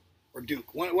Flint. Or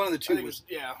Duke. One of the two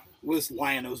was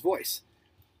Lion-O's voice.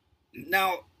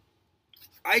 Now,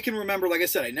 I can remember, like I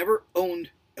said, I never owned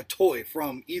a toy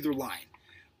from either line.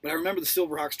 But I remember the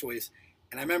Silverhawks toys,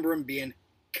 and I remember them being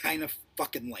kind of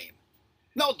fucking lame.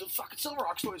 No, the fucking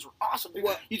Silverhawks toys were awesome.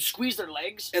 Well, you'd squeeze their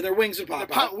legs. And their wings would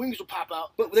pop out. Wings would pop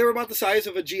out. But they were about the size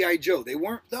of a G.I. Joe. They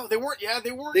weren't... No, they weren't. Yeah,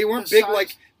 they weren't. They weren't big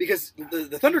like... Because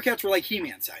the Thundercats were like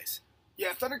He-Man size.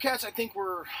 Yeah, Thundercats, I think,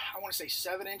 were, I want to say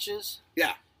 7 inches.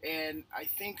 Yeah. And I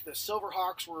think the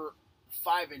Silverhawks were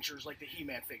 5 inches, like the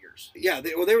He-Man figures. Yeah,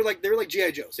 they were like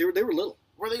G.I. Joes. They were little.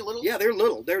 Were they little? Yeah, they're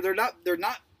little. They're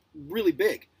not really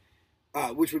big.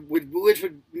 Which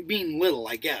would mean little,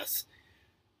 I guess.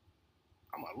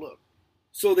 I'm gonna look.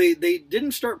 So they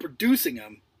didn't start producing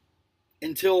them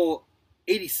until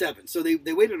 87. So they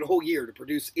waited a whole year to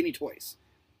produce any toys.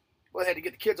 Well, they had to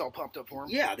get the kids all pumped up for them.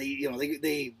 Yeah,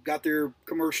 they got their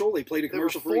commercial. They played a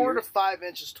commercial for a year. 4 to 5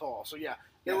 inches tall. So yeah,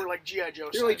 they were like G.I. Joe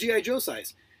size. They're like G.I. Joe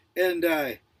size. And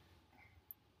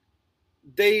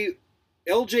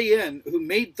LJN, who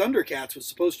made Thundercats, was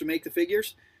supposed to make the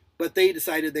figures, but they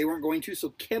decided they weren't going to, so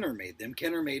Kenner made them.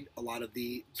 Kenner made a lot of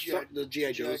the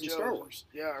G.I. Joes and Star Wars.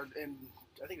 Yeah, and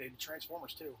I think they did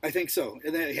Transformers too. I think so.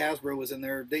 And then Hasbro was in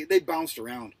there. They bounced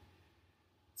around.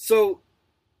 So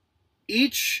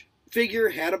each figure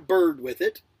had a bird with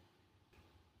it,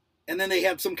 and then they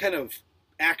had some kind of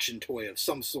action toy of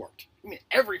some sort. I mean,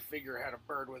 every figure had a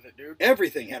bird with it, dude.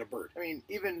 Everything had a bird. I mean,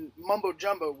 even Mumbo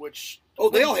Jumbo, which... Oh,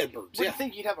 they all had birds, I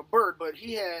think he'd have a bird, but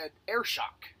he had air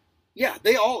shock. Yeah,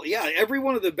 every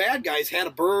one of the bad guys had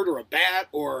a bird or a bat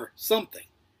or something.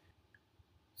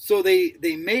 So they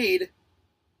made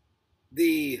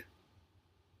the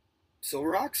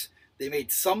Silverhawks. They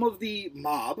made some of the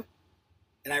mob.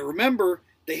 And I remember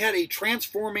they had a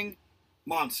transforming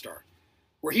Monstar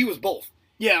where he was both.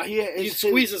 Yeah, he'd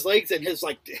squeeze his legs and his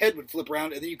head would flip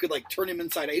around, and then you could turn him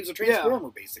inside out. He was a transformer,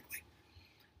 basically.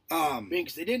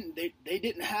 Because they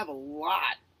didn't have a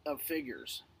lot of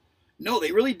figures. No,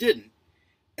 they really didn't.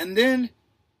 And then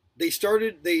they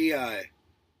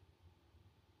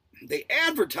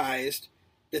advertised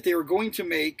that they were going to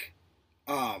make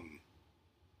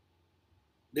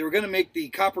the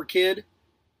Copper Kid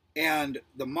and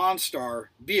the Monstar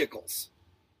vehicles.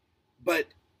 But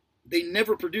they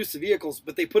never produced the vehicles,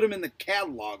 but they put them in the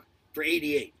catalog for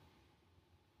 88.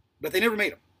 But they never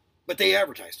made them. But they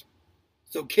advertised them.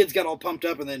 So kids got all pumped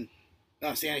up, and then,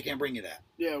 Santa can't bring you that.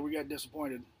 Yeah, we got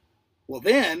disappointed. Well,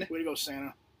 then... Way to go,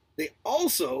 Santa. They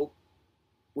also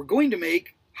were going to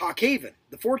make Hawkhaven,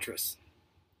 the fortress.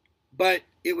 But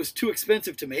it was too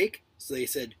expensive to make, so they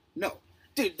said no.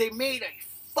 Dude, they made a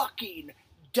fucking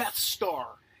Death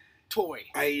Star toy.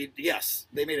 Yes,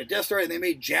 they made a Death Star, and they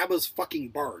made Jabba's fucking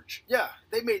barge. Yeah,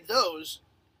 they made those,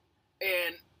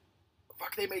 and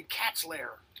they made Cat's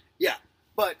Lair. Yeah.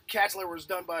 But Cat's Lair was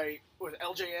done by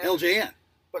LJN. LJN.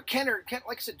 But Kenner,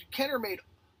 like I said, Kenner made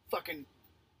fucking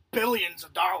billions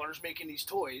of dollars making these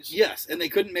toys. Yes, and they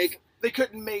couldn't make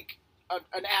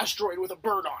an asteroid with a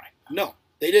bird on it. No,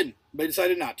 they didn't. They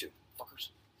decided not to. Fuckers.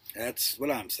 That's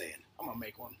what I'm saying. I'm gonna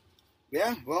make one.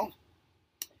 Yeah, well,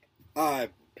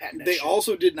 they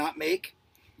also did not make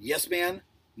Yes Man,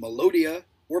 Melodia,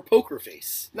 or Poker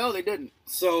Face. No, they didn't.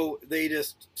 So they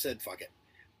just said fuck it.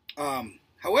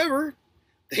 However,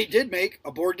 they did make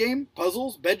a board game,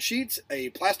 puzzles, bed sheets, a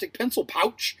plastic pencil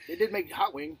pouch. They did make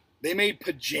Hot Wing. They made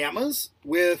pajamas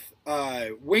with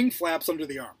wing flaps under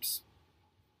the arms.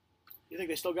 You think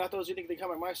they still got those? You think they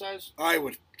come at my size? I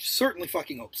would certainly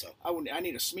fucking hope so. I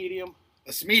need a smedium.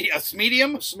 A smedium? A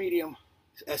smedium.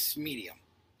 A smedium.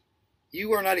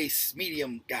 You are not a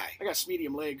smedium guy. I got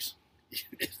smedium legs.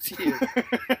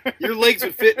 Your legs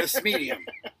would fit in a smedium.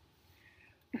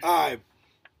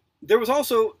 There was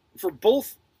also, for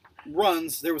both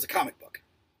runs, there was a comic book.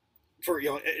 For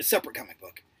a separate comic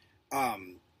book.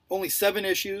 Only 7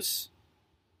 issues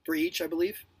for each, I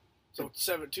believe. So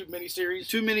 2 miniseries?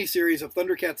 2 miniseries of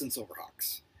Thundercats and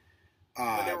Silverhawks.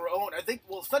 But they were owned. I think.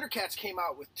 Well, Thundercats came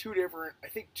out with 2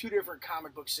 different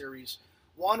comic book series.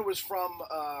 One was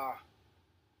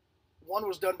one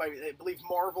was done by, I believe,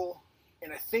 Marvel,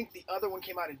 and I think the other one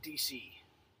came out in DC.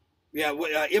 Yeah,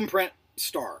 Imprint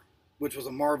Star, which was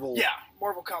a Marvel. Yeah,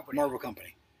 Marvel company. Marvel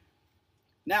company.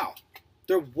 Now,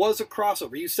 there was a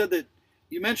crossover.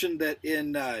 You mentioned that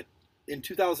in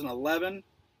 2011,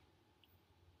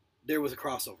 there was a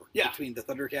crossover between the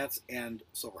Thundercats and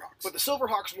Silverhawks. But the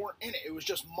Silverhawks weren't in it. It was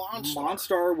just Monstar.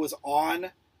 Monstar was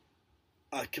on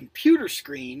a computer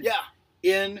screen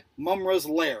in Mumra's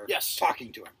lair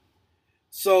talking to him.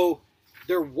 So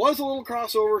there was a little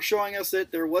crossover showing us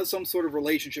that there was some sort of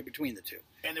relationship between the two.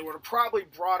 And they would have probably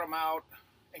brought them out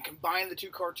and combined the two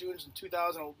cartoons in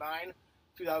 2009,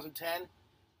 2010.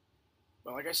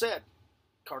 But like I said,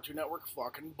 Cartoon Network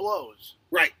fucking blows.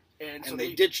 Right. And so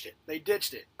they ditched it. They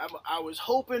ditched it. I was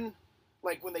hoping,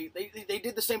 like when they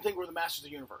did the same thing with the Masters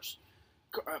of the Universe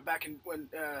back in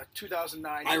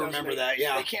 2009. I remember that.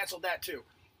 Yeah, they canceled that too.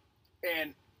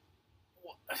 And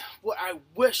what I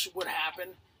wish would happen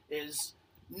is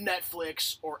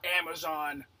Netflix or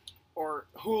Amazon or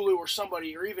Hulu or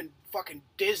somebody or even fucking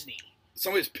Disney.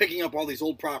 Somebody's picking up all these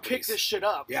old properties. Pick this shit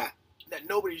up. Yeah. That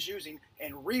nobody's using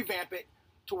and revamp it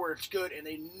to where it's good, and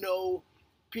they know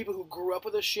people who grew up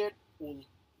with this shit will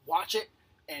watch it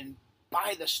and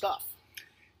buy the stuff.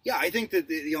 Yeah, I think that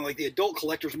the adult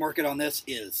collector's market on this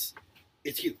it's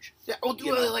huge. Yeah, well,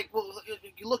 you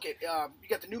look at you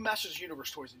got the new Masters of the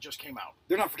Universe toys that just came out.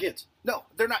 They're not for kids. No,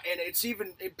 they're not, and I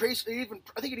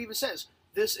think it even says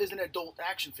this is an adult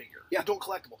action figure, adult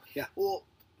collectible. Yeah. Well,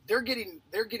 they're getting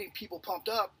people pumped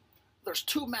up. There's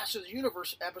 2 Masters of the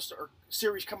Universe episode or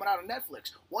series coming out on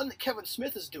Netflix. One that Kevin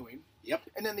Smith is doing. Yep.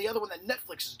 And then the other one that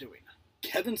Netflix is doing.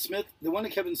 Kevin Smith, the one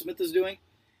that Kevin Smith is doing,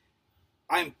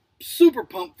 I'm super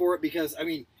pumped for it because, I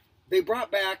mean, they brought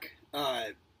back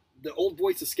the old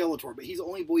voice of Skeletor, but he's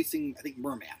only voicing, I think,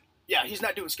 Merman. Yeah, he's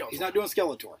not doing Skeletor. He's not doing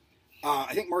Skeletor.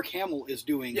 I think Mark Hamill is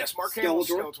doing Mark Skeletor. Hamill is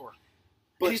Skeletor.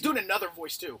 But he's doing another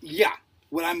voice, too. Yeah.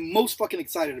 What I'm most fucking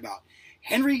excited about,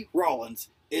 Henry Rollins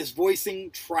is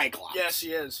voicing Triclops. Yes,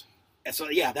 he is. And so,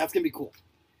 yeah, that's going to be cool.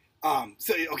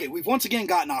 Okay, we've once again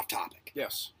gotten off topic.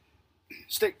 Yes.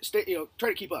 Stay, try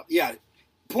to keep up. Yeah.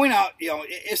 Point out,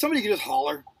 if somebody could just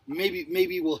holler,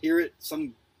 maybe we'll hear it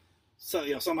somehow.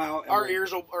 Our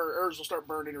ears will start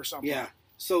burning or something. Yeah.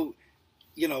 So,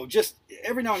 just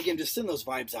every now and again, just send those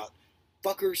vibes out.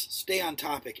 Fuckers, stay on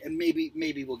topic, and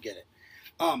maybe we'll get it.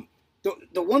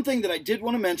 The one thing that I did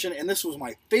want to mention, and this was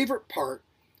my favorite part,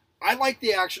 I liked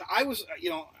the action. I was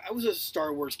a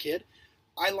Star Wars kid.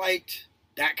 I liked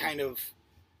that kind of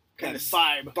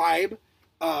vibe.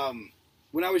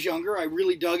 When I was younger, I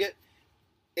really dug it,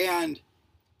 and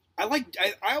I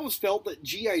always felt that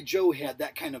G.I. Joe had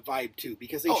that kind of vibe too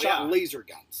because they shot laser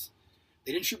guns.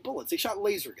 They didn't shoot bullets; they shot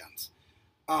laser guns.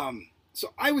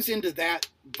 So I was into that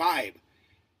vibe,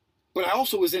 but I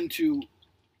also was into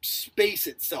space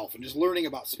itself and just learning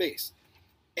about space.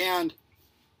 And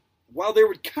while there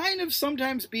would kind of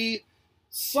sometimes be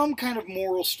some kind of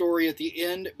moral story at the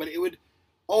end, but it would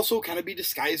also kind of be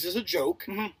disguised as a joke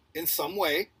in some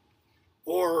way.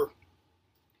 Or,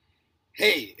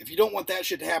 hey, if you don't want that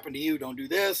shit to happen to you, don't do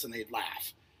this, and they'd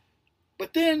laugh.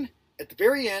 But then, at the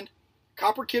very end,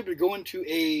 Copper Kid would go into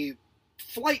a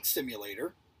flight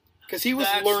simulator because he was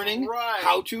learning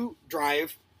how to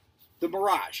drive the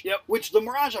Mirage. Yep. Which the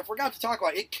Mirage, I forgot to talk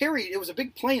about. It was a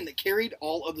big plane that carried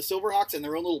all of the Silverhawks in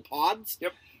their own little pods.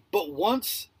 Yep. But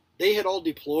once they had all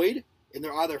deployed in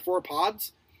their 4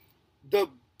 pods, the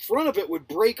front of it would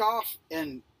break off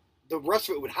and the rest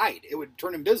of it would hide. It would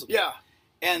turn invisible. Yeah.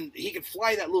 And he could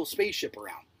fly that little spaceship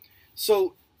around.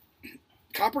 So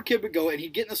Copper Kid would go and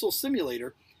he'd get in this little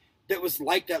simulator that was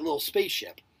like that little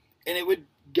spaceship. And it would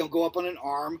go up on an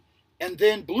arm. And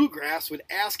then Bluegrass would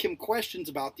ask him questions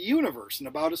about the universe and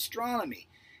about astronomy.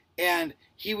 And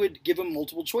he would give him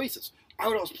multiple choices. I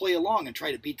would always play along and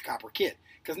try to beat the Copper Kid.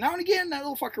 Because now and again, that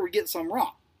little fucker would get some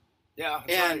wrong. Yeah,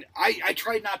 and right. I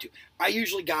tried not to. I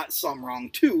usually got some wrong,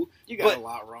 too. You got a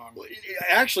lot wrong.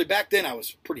 Actually, back then, I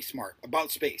was pretty smart about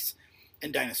space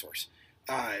and dinosaurs.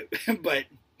 But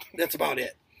that's about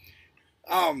it.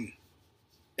 And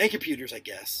computers, I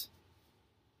guess.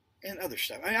 And other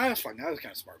stuff. I mean, I was kind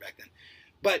of smart back then.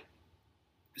 But,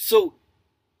 so,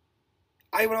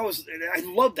 I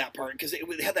loved that part because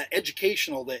it had that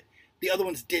educational that the other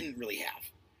ones didn't really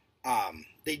have.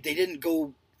 They didn't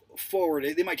go forward.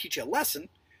 They might teach you a lesson.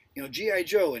 G.I.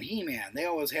 Joe and He-Man, they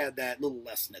always had that little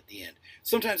lesson at the end.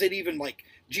 Sometimes they'd even, like,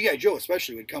 G.I. Joe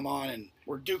especially would come on and...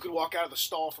 Where Duke would walk out of the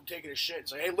stall from taking his shit and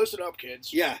say, hey, listen up,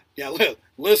 kids. Yeah,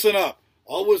 listen up.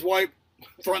 Always wipe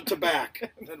front to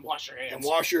back. And then wash your hands. And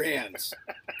wash your hands.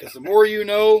 Because the more you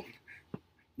know,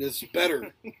 the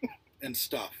better and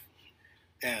stuff.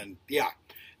 And, yeah.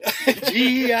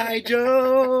 G.I.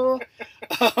 Joe.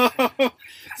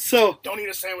 So don't eat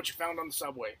a sandwich you found on the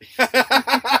subway.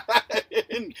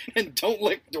 and don't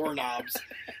lick doorknobs.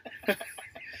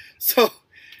 So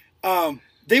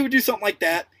they would do something like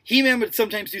that. He-Man would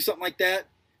sometimes do something like that.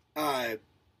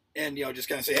 and just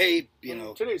kind of say, hey,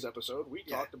 today's episode we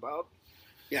talked about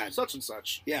such and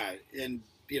such. Yeah, and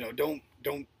don't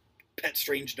pet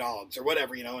strange dogs or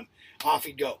whatever, and off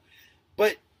he'd go.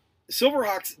 But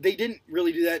Silverhawks, they didn't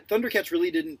really do that. Thundercats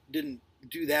really didn't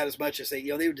do that as much as they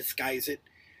would disguise it.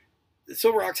 The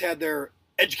Silverhawks had their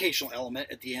educational element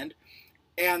at the end,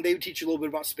 and they would teach you a little bit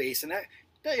about space, and that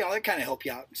kind of help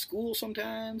you out in school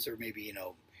sometimes, or maybe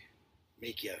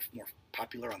make you more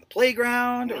popular on the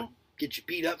playground, or get you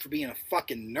beat up for being a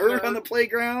fucking nerd on the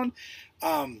playground.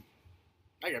 I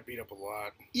got beat up a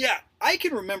lot. Yeah, I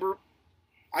can remember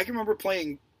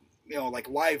playing, like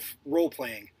live role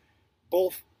playing,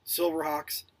 both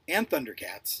Silverhawks and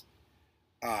Thundercats.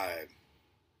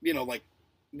 Like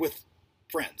with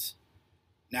friends.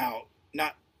 Now,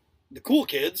 not the cool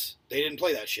kids, they didn't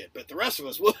play that shit, but the rest of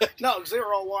us would. No, because they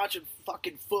were all watching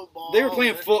fucking football. They were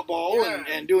playing football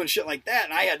and doing shit like that,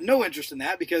 and I had no interest in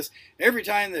that because every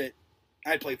time that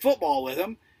I'd play football with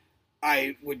them,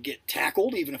 I would get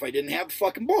tackled even if I didn't have the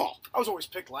fucking ball. I was always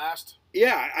picked last.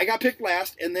 Yeah, I got picked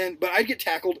last, but I'd get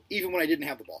tackled even when I didn't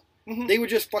have the ball. Mm-hmm. They would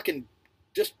just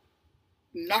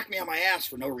knock me on my ass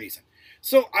for no reason.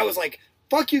 So I was like,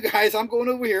 fuck you guys, I'm going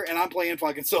over here and I'm playing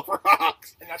fucking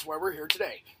Silverhawks. And that's why we're here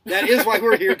today. That is why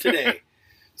we're here today.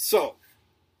 So,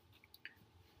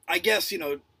 I guess,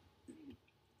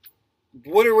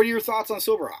 what are your thoughts on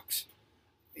Silverhawks?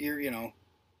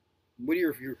 What are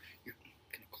your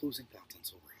kind of closing thoughts on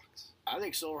Silverhawks? I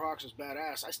think Silverhawks is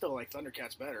badass. I still like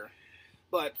Thundercats better.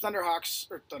 But Thunderhawks.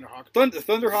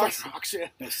 Thunderhawks, yeah.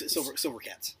 No,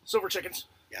 Silvercats. Silver Chickens.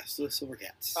 Yeah,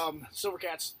 Silvercats.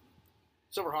 Silvercats.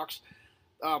 Silverhawks.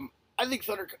 I think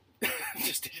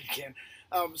just did it again.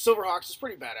 Silverhawks is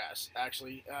pretty badass,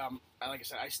 actually. Like I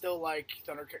said, I still like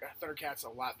Thundercats a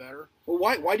lot better. Well,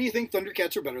 why do you think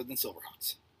Thundercats are better than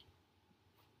Silverhawks?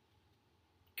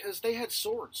 Because they had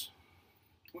swords.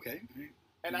 Okay.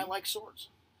 And I like swords.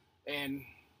 And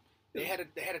they had a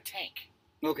tank.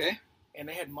 Okay. And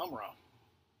they had Mumra.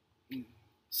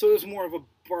 So it was more of a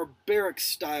barbaric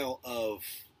style of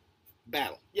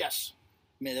battle. Yes.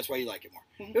 I mean, that's why you like it more.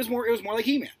 Mm-hmm. It was more like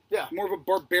He-Man. Yeah. More of a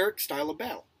barbaric style of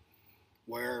battle.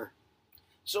 Where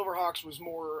Silverhawks was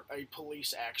more a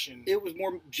police action. It was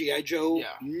more G.I. Joe,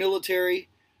 military,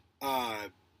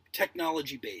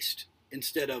 technology based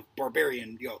instead of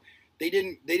barbarian. They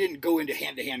didn't go into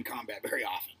hand-to-hand combat very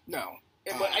often. No.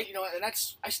 But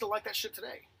I still like that shit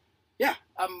today. Yeah.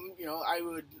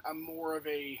 I'm more of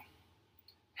a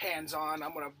hands-on,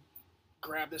 I'm gonna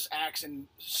grab this axe and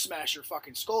smash your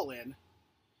fucking skull in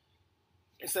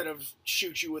instead of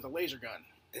shoot you with a laser gun.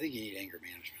 I think you need anger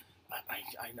management.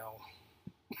 I know.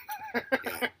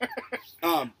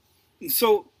 Yeah.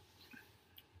 So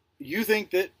you think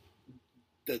that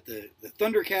the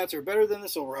Thundercats are better than the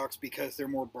Silverhawks because they're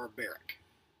more barbaric?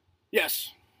 Yes.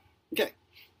 Okay.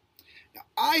 Now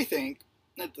I think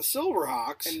that the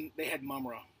Silverhawks and they had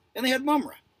Mumra.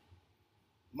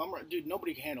 Mumra, dude,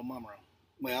 nobody can handle Mumra.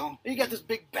 Well, you got this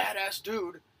big badass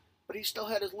dude, but he still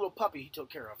had his little puppy he took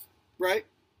care of. Right.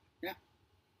 Yeah.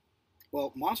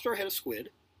 Well, Monstar had a squid.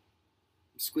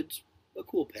 Squid's a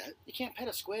cool pet. You can't pet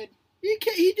a squid. He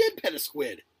did pet a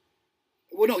squid.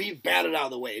 Well, no, he batted out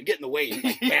of the way. He'd get in the way.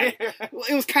 And well,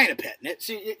 it was kind of petting it.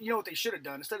 See, you know what they should have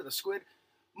done? Instead of the squid,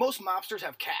 most mobsters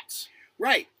have cats.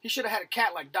 Right. He should have had a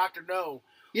cat like Dr. No.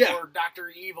 Yeah. Or Dr.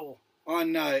 Evil.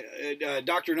 On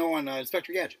Dr. No on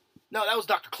Inspector Gadget. No, that was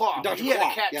Dr. Claw. Dr. He Claw.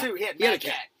 had a cat, too. He had a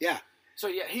cat. Yeah. So,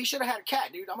 yeah, he should have had a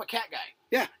cat, dude. I'm a cat guy.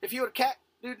 Yeah. If you had a cat,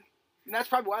 dude, and that's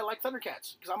probably why I like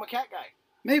Thundercats, because I'm a cat guy.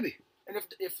 Maybe. And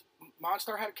if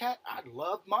Monstar had a cat, I'd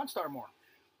love Monstar more.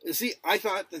 See, I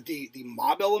thought that the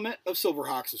mob element of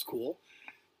Silverhawks was cool.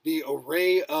 The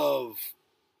array of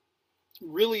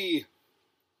really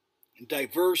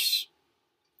diverse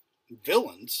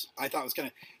villains, I thought was kind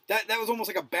of that was almost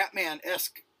like a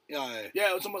Batman-esque. Yeah,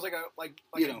 it was almost like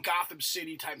a Gotham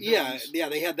City type. Villains. Yeah,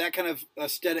 they had that kind of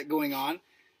aesthetic going on,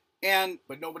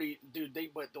 but nobody, dude.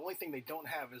 But the only thing they don't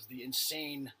have is the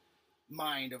insane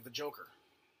mind of the Joker.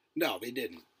 No, they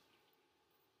didn't.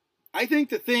 I think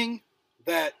the thing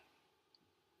that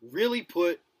really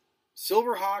put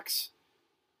Silverhawks,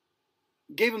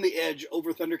 gave them the edge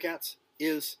over Thundercats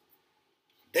is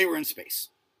they were in space.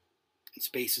 And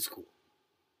space is cool.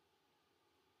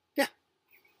 Yeah.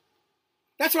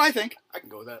 That's what I think. I can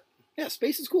go with that. Yeah,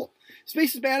 space is cool.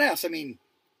 Space is badass. I mean,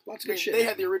 lots of good shit. They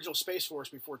had the original Space Force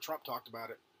before Trump talked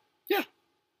about it. Yeah.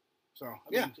 So,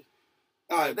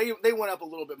 they went up a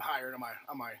little bit higher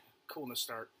on my coolness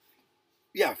start.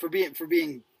 Yeah, for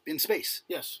being in space.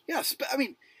 Yes. Yes, I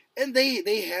mean, and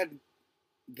they had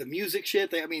the music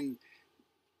shit. I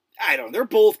don't know. They're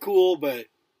both cool, but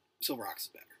Silverhawks is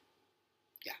better.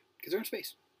 Yeah. Because they're in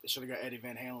space. They should have got Eddie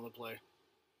Van Halen to play.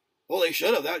 Well, they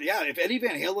should have. If Eddie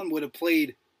Van Halen would have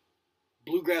played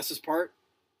Bluegrass's part,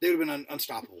 they would have been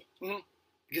unstoppable. Mm-hmm.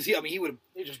 Because he would have...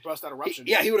 He just bust out Eruption.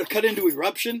 He would have cut into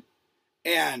Eruption,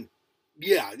 and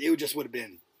it just would have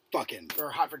been fucking... Or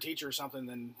Hot for Teacher or something,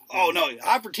 then... Oh, no.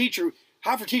 Hot for Teacher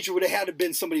would have had to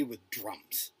been somebody with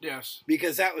drums. Yes.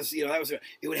 Because that was, it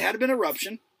would have had to been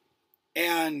Eruption,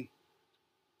 and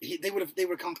they would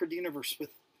have conquered the universe with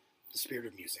the spirit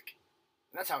of music.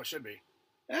 That's how it should be.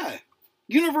 Yeah.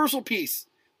 Universal peace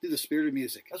through the spirit of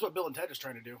music. That's what Bill and Ted is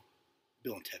trying to do.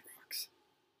 Bill and Ted rocks.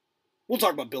 We'll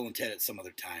talk about Bill and Ted at some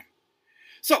other time.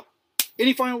 So,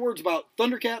 any final words about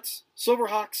Thundercats,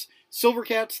 Silverhawks,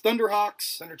 Silvercats,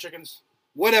 Thunderhawks? Thunder Chickens.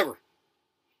 Whatever.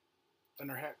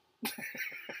 Thunderhat.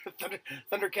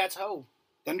 Thundercats ho.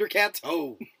 Thundercats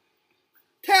ho.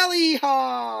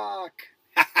 Tallyhawk.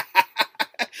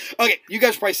 Okay, you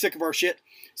guys are probably sick of our shit.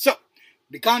 So,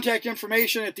 the contact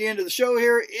information at the end of the show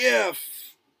here,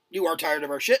 if you are tired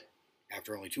of our shit,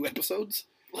 after only 2 episodes,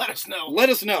 let us know. Let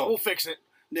us know. We'll fix it.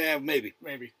 Yeah, maybe.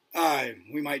 Maybe.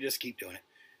 We might just keep doing it.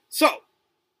 So,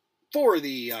 for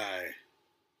the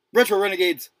Retro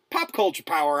Renegades Pop Culture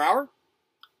Power Hour,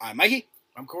 I'm Mikey.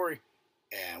 I'm Corey.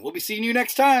 And we'll be seeing you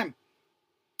next time.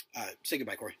 Say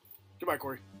goodbye, Corey. Goodbye,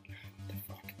 Corey.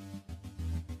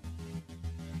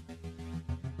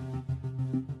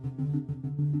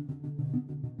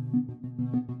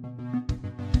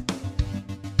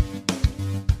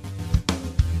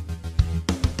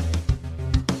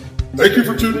 Thank you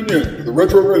for tuning in to the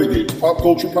Retro Renegades Pop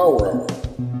Culture Power Hour.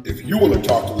 If you want to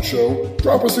talk to the show,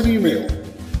 drop us an email.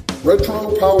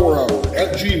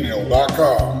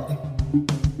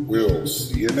 retropowerhour@gmail.com. We'll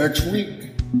see you next week.